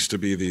it takes to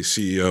be the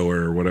CEO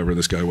or whatever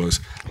this guy was.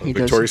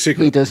 Victoria's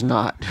Secret. He does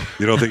not.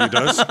 You don't think he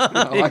does?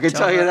 No, I can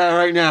tell you that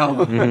right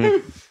now.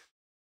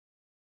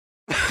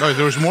 Oh,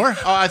 there was more? Oh,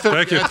 I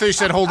thought you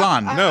said hold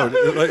on. No,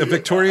 a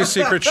Victoria's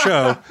Secret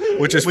show,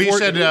 which is... Well, you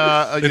said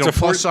a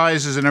plus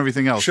sizes and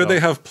everything else. Should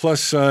they have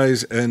plus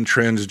size and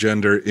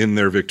transgender in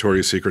their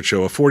Victoria's Secret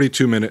show? A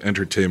 42-minute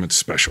entertainment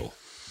special.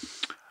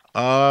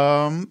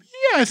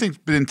 Yeah, I think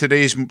in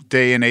today's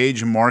day and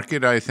age and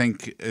market, I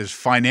think is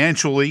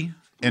financially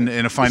in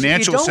a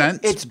financial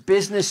sense, it's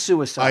business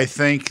suicide. I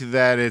think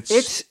that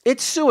it's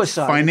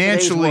suicide. In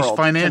today's world,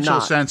 financial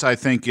sense, I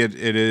think it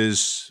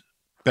is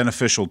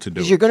beneficial to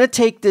do. You're going to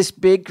take this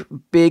big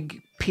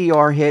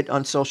PR hit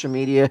on social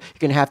media. You're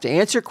going to have to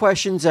answer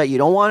questions that you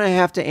don't want to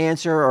have to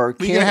answer or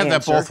can't You're going to have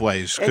answer. that both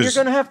ways. And you're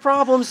going to have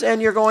problems,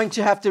 and you're going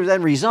to have to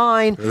then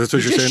resign. That's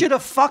what you you're saying? should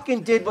have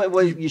fucking did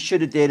what you should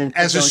have did. And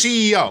As a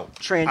CEO,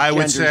 I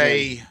would transgenders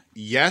say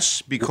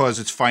yes, because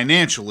it's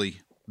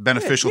financially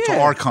beneficial to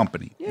our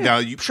company. Yeah.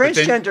 Now,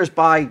 transgenders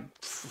buy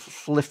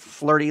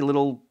flirty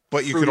little.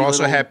 But you could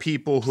also have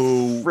people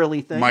who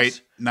frilly things.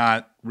 might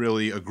not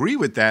really agree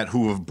with that,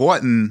 who have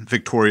bought in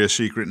Victoria's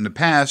Secret in the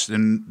past,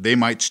 and they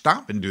might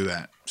stop and do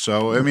that.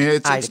 So, I mean,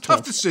 it's a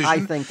tough decision. I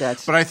think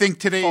that's. But I think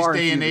today's far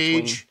day and few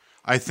age,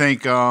 I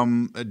think, I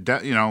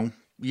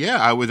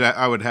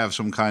would have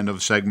some kind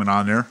of segment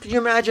on there. Can you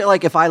imagine,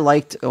 like, if I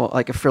liked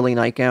like a frilly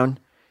nightgown,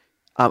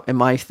 and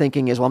my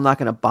thinking is, well, I'm not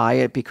going to buy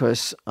it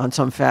because on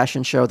some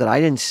fashion show that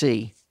I didn't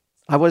see,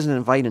 I wasn't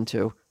invited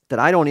to, that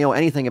I don't know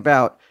anything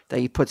about,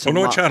 that you put some. I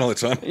don't know what channel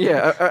it's on.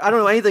 Yeah, I don't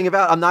know anything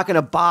about. I'm not going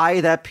to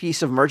buy that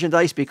piece of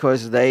merchandise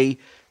because they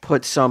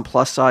put some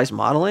plus size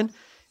model in.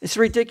 It's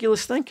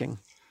ridiculous thinking.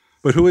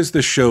 But who is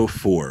this show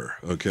for?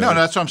 Okay. No,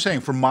 that's what I'm saying.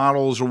 For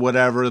models or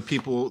whatever, the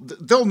people,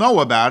 they'll know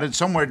about it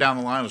somewhere down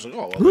the line. It's like,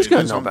 oh, well, Who's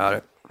going to know about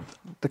it?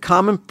 The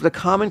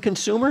common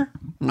consumer?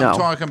 No. I'm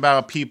talking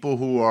about people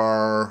who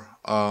are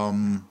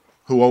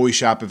who always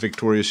shop at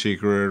Victoria's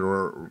Secret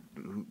or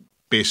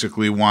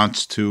basically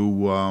wants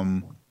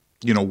to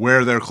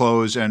wear their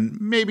clothes and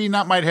maybe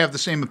might have the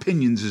same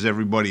opinions as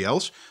everybody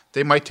else.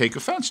 They might take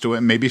offense to it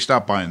and maybe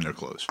stop buying their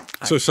clothes.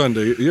 So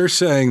Sunday, you're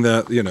saying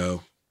that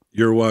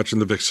you're watching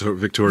the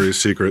Victoria's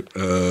Secret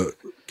catwalk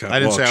I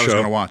didn't say I was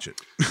going to watch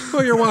it.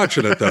 Well, you're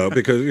watching it though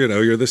because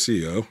you're the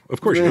CEO. Of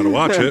course, you're going to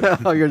watch it.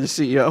 Oh, you're the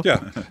CEO.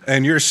 Yeah,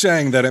 and you're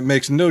saying that it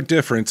makes no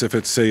difference if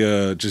it's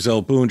say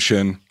Gisele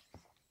Bündchen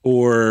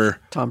or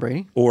Tom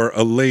Brady or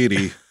a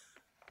lady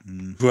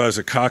who has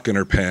a cock in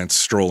her pants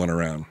strolling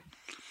around.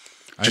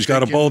 She's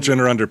got a bulge in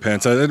her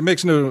underpants. It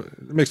makes no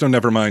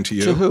never mind to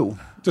you. To who?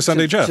 To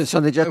Sunday Jeff. To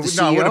Sunday Jeff, the No,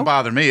 CEO? it wouldn't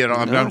bother me at all.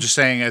 I'm just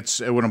saying it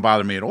wouldn't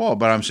bother me at all.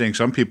 But I'm saying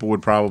some people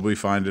would probably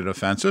find it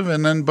offensive.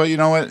 But you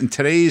know what? In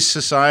today's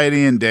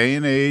society and day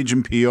and age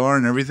and PR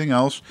and everything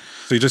else,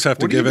 So you just have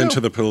to What do you give in do? to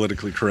the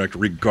politically correct,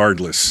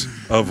 regardless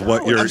of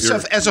what your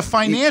as a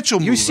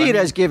financial You move, see it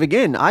as giving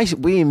in.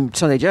 We in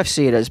Sunday Jeff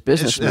see it as as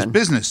businessmen.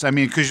 business. I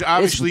mean, because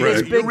obviously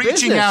it's you're big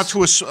reaching business. out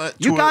to a.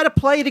 You got to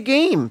play the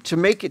game to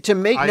make it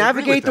agree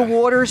navigate with the that.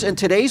 waters in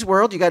today's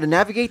world. You got to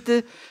navigate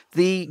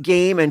the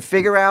game and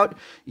figure out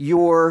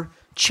your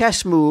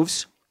chess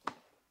moves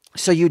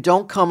so you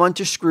don't come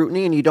under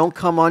scrutiny and you don't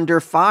come under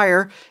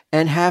fire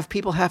and have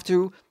people have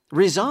to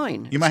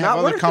resign. You might have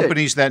other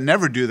companies that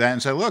never do that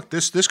and say, "Look,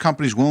 this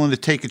company's willing to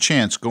take a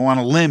chance, go on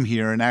a limb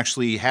here, and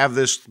actually have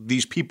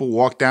these people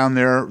walk down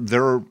their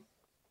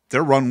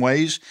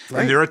runways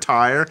and their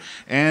attire,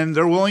 and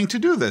they're willing to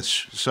do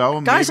this."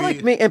 So Guys maybe,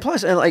 like me, and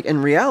plus, and like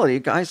in reality,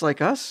 guys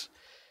like us,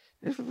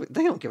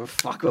 they don't give a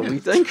fuck what we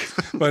think.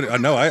 But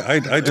no,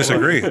 I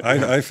disagree.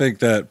 I think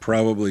that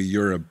probably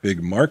you're a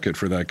big market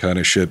for that kind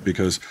of shit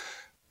because,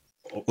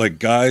 like,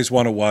 guys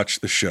want to watch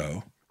the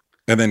show,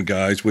 and then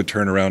guys would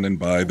turn around and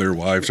buy their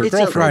wives or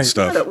girlfriends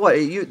stuff. What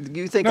you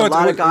think No, a it's-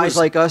 lot of it guys was-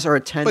 like us are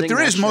attending? but there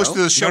that is most show? of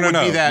the show No,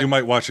 would be that you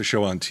might watch a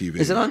show on TV.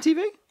 Is it on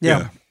TV?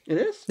 Yeah. It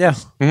is. Yeah.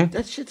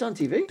 That shit's on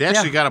TV. they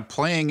actually got it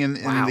playing in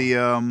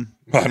the.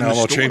 Well, in now the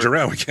I'll change store.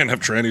 around. We can't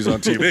have trannies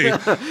on TV.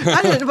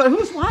 I didn't, but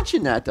who's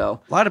watching that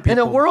though? A lot of In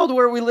a people. world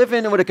where we live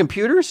in with the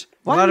computers,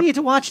 why lot do you of- need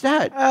to watch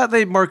that?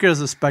 They market it as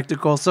a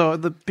spectacle, so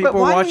the people But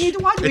why watch. do you need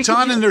to watch it? It's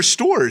on in their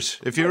stores.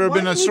 If you've ever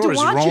been in stores,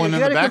 rolling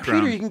in the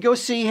background. You can go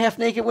see half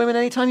naked women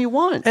anytime you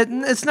want.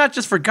 It's not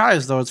just for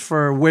guys though; it's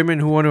for women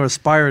who want to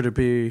aspire to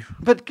be.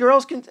 But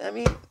girls can. I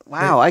mean,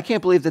 wow! I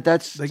can't believe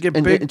that's They get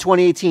in, big- in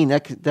 2018.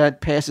 That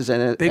passes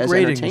Big as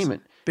ratings.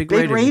 entertainment. Big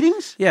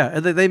ratings. Yeah,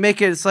 and they make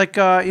it. It's like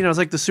it's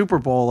like the Super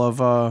Bowl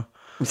of.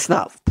 It's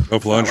not.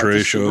 Of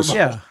lingerie shows.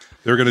 Yeah,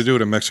 They're going to do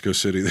it in Mexico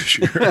City this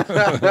year.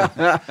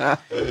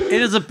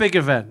 it is a big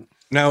event.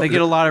 Now, They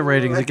get a lot of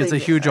ratings. It gets a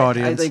huge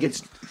audience. I think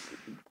it's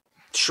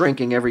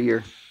shrinking every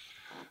year.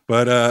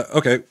 but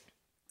okay,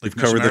 you've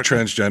Miss covered the America?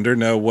 transgender.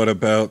 Now, what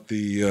about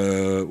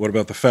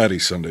the fatty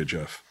Sunday,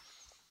 Jeff?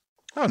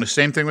 Oh, and the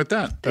same thing with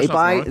that. They That's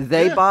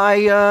nothing wrong.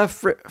 buy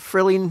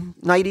frilly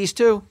nighties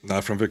too.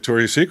 Not from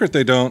Victoria's Secret.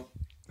 They don't.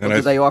 And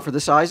Do they offer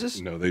the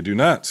sizes? no, they do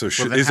not. So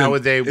Well, then how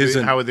would they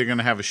going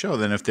to have a show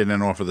then if they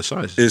didn't offer the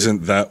sizes?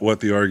 Isn't that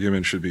what the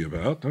argument should be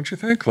about? Don't you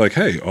think? Like,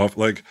 hey,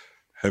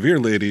 heavier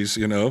ladies,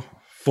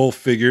 full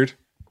figured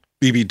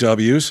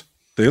BBWs.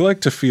 They like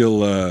to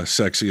feel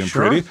sexy and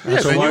pretty. Yeah,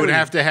 So then why you would would-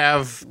 have to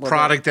have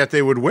product that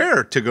they would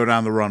wear to go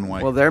down the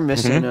runway. Well, they're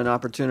missing an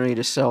opportunity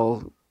to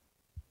sell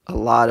a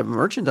lot of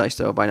merchandise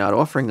though by not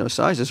offering those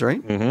sizes,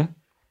 right?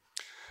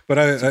 But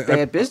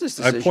Bad business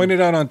I decision. pointed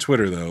out on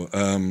Twitter though.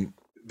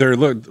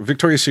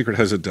 Victoria's Secret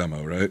has a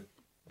demo, right?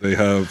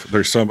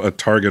 There's a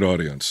target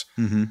audience.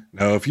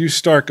 Now, if you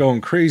start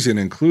going crazy and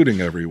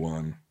including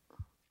everyone,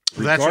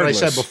 That's what I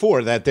said regardless-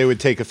 before, that they would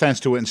take offense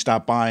to it and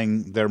stop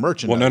buying their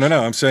merchandise. Well,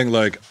 no. I'm saying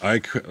like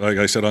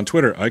I said on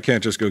Twitter, I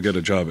can't just go get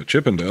a job at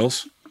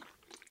Chippendales.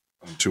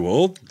 I'm too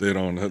old. I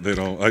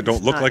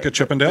don't look like a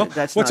Chippendale.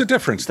 What's the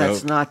difference though?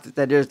 That's not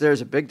that.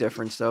 There's a big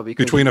difference though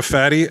because Between a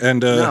fatty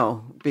and a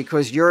no,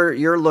 because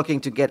you're looking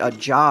to get a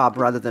job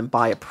rather than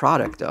buy a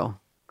product though.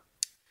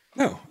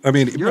 no. I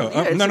mean, it's no.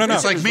 a No.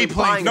 It's like me with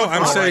playing buying No, a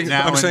I'm product. saying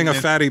now I'm saying a and-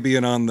 fatty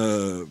being on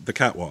the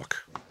catwalk.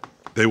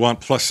 They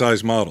want plus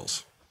size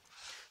models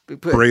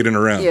But- parading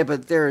around. Yeah,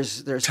 but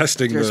there's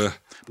Testing there's the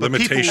But people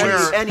limitations.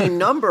 wear- any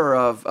number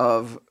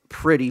of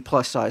pretty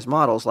plus size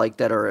models like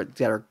that are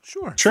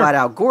Sure. flat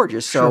out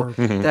gorgeous. So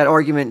that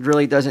argument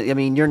really doesn't. I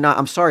mean, you're not.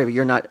 I'm sorry, but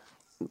you're not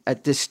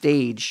at this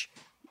stage.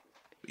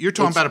 You're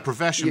talking about a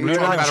profession. You're We're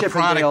talking not about a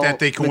product Chippendale that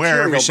they can wear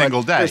every material,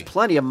 single but day. There's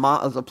plenty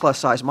of the plus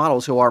size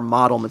models who are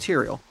model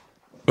material.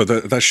 But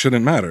that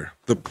shouldn't matter.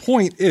 The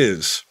point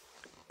is,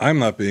 I'm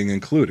not being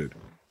included.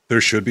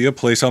 There should be a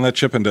place on that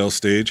Chippendale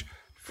stage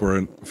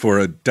for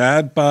a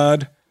dad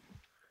bod,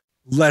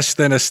 less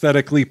than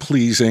aesthetically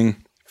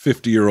pleasing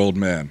 50-year-old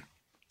man.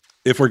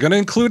 If we're going to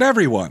include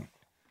everyone,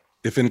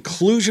 if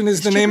inclusion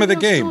is the name of the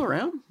Chippendales game, Still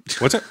around?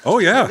 what's it? Oh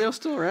yeah, They're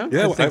still around.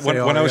 yeah. think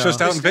they When I was are, just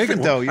yeah. out in Vegas,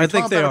 Though, you're I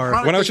think talking they about a are.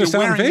 product When I was that just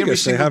you're out in wearing every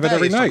Vegas, they single have it day.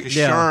 every It's like night. a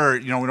Yeah.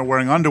 shirt, we're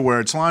wearing underwear.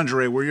 It's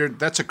lingerie. Where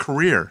that's a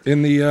career.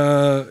 in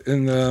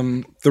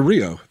the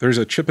Rio, there's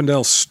a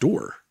Chippendale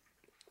store.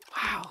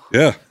 Wow.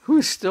 Yeah, How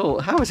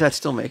is that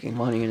still making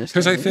money in this?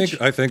 because day I and think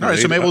age? All right,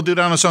 so maybe we'll do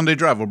that on a Sunday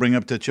drive. We'll bring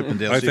up to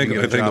Chippendale. I see if we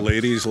think get a job.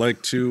 ladies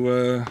like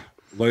to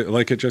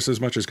like it just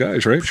as much as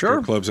guys, right? Sure.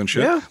 Strip clubs and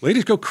shit. Yeah.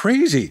 Ladies go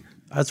crazy.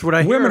 That's what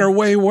I hear. Women are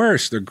way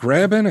worse. They're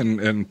grabbing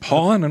and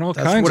pawing and all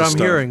That's kinds what of I'm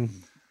stuff. hearing.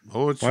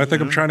 Oh, it's, Well, I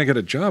think I'm trying to get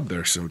a job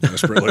there so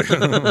desperately.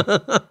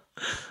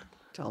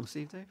 Tell them,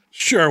 Steve, Dave.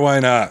 Sure, why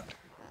not?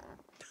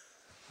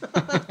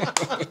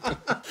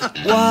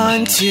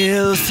 1,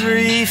 2,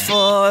 3,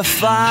 4,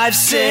 5,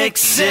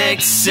 6,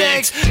 6,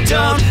 6.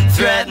 Don't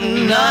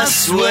threaten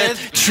us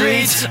with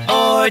treats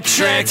or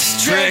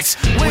tricks.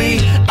 We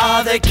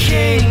are the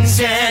kings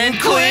and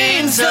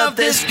queens of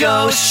this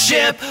ghost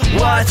ship.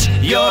 Watch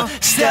your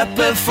step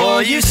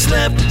before you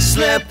slip.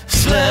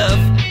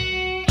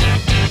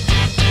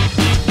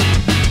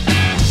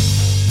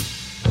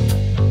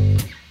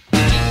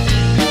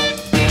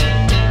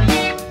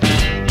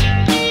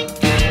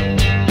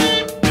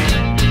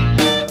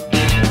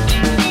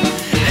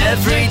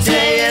 Every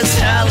day is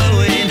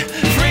Halloween,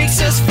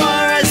 freaks as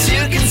far as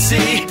you can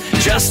see.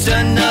 Just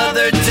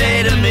another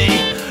day to me.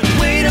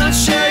 We don't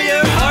share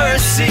your horror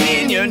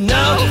scene. You're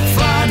no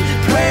fun,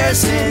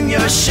 prayers in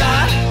your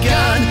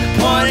shotgun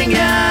pointing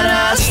at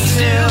us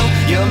too.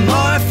 You're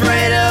more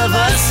afraid of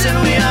us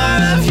than we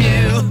are of you.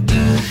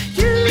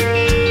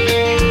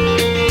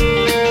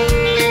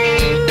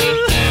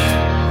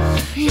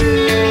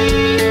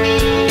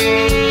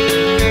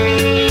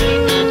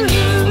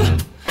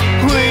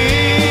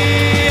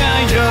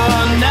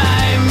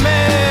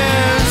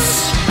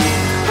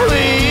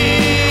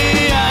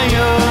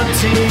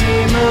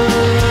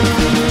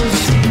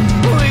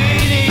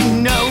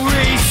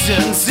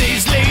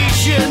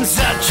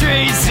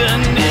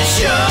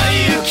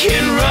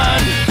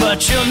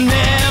 But you'll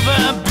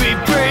never be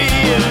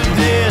free of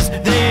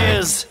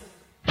this.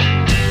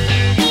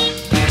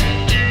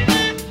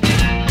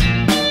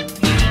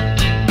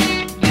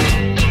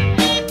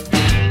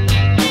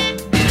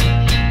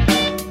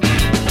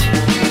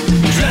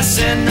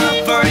 Dressing up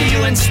for you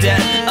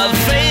instead of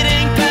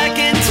fading back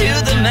into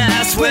the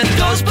mass with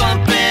ghosts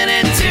bumping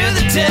into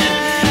the dead.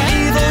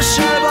 Evil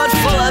shot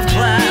full of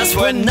glass.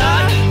 We're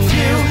not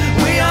few,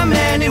 we are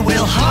many.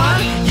 We'll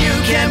haunt you,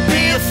 can't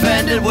be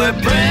offended. We're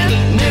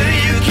brand new.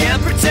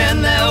 Can't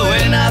pretend that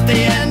we're not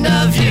the end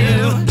of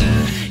you.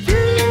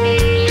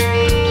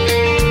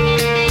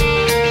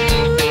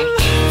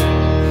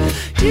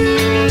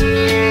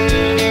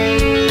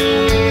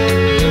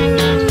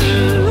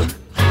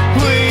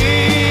 We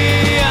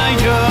are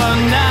your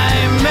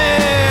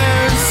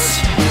nightmares.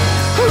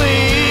 We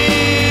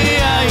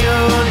are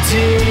your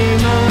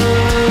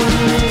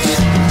demons.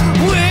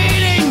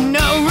 Waiting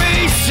no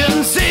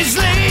reasons. These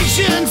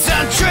lesions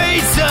are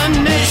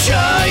treasonous.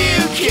 Sure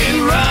you can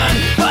run,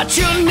 but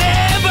you'll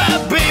never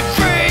be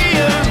free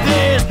of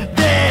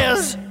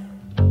this.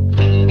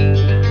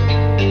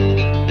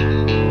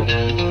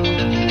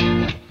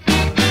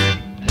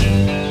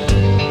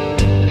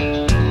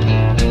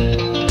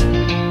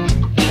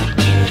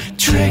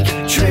 Trick,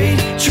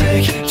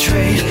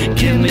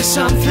 give me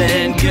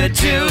something good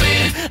to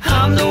eat.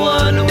 I'm the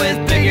one with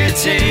bigger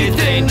teeth.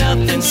 Ain't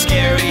nothing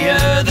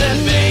scarier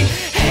than me.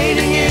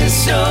 Hating is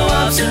so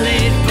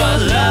obsolete,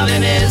 but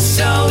loving is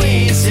so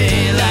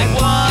easy. Like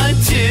 1,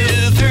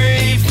 2,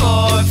 3,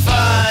 4,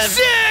 5,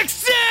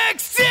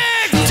 6.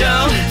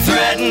 Don't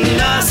threaten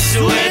us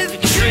with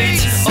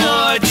treats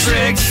or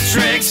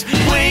tricks.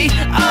 We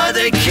are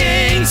the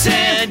kings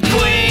and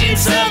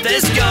queens of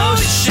this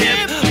ghost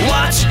ship.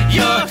 Watch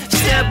your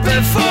step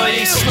before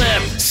you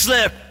slip.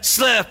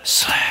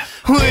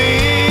 We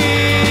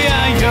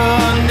are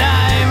your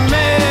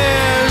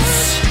nightmares.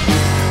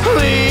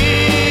 We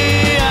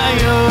are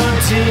your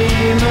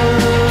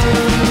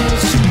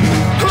demons.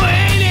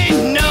 Waiting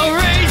no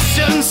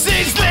reasons.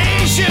 These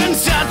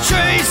lesions are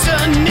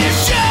treasonous.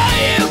 Sure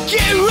you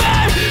can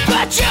run,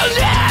 but you'll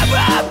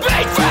never be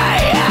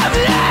free of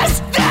this.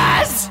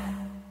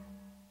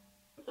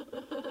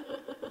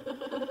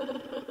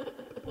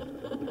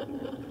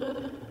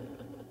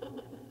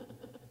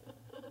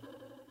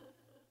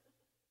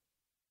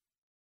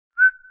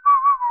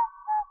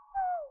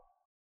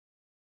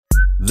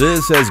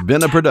 This has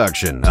been a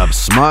production of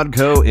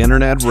Smodco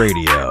Internet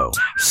Radio.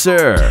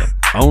 Sir,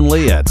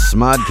 only at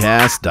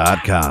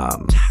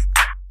smodcast.com.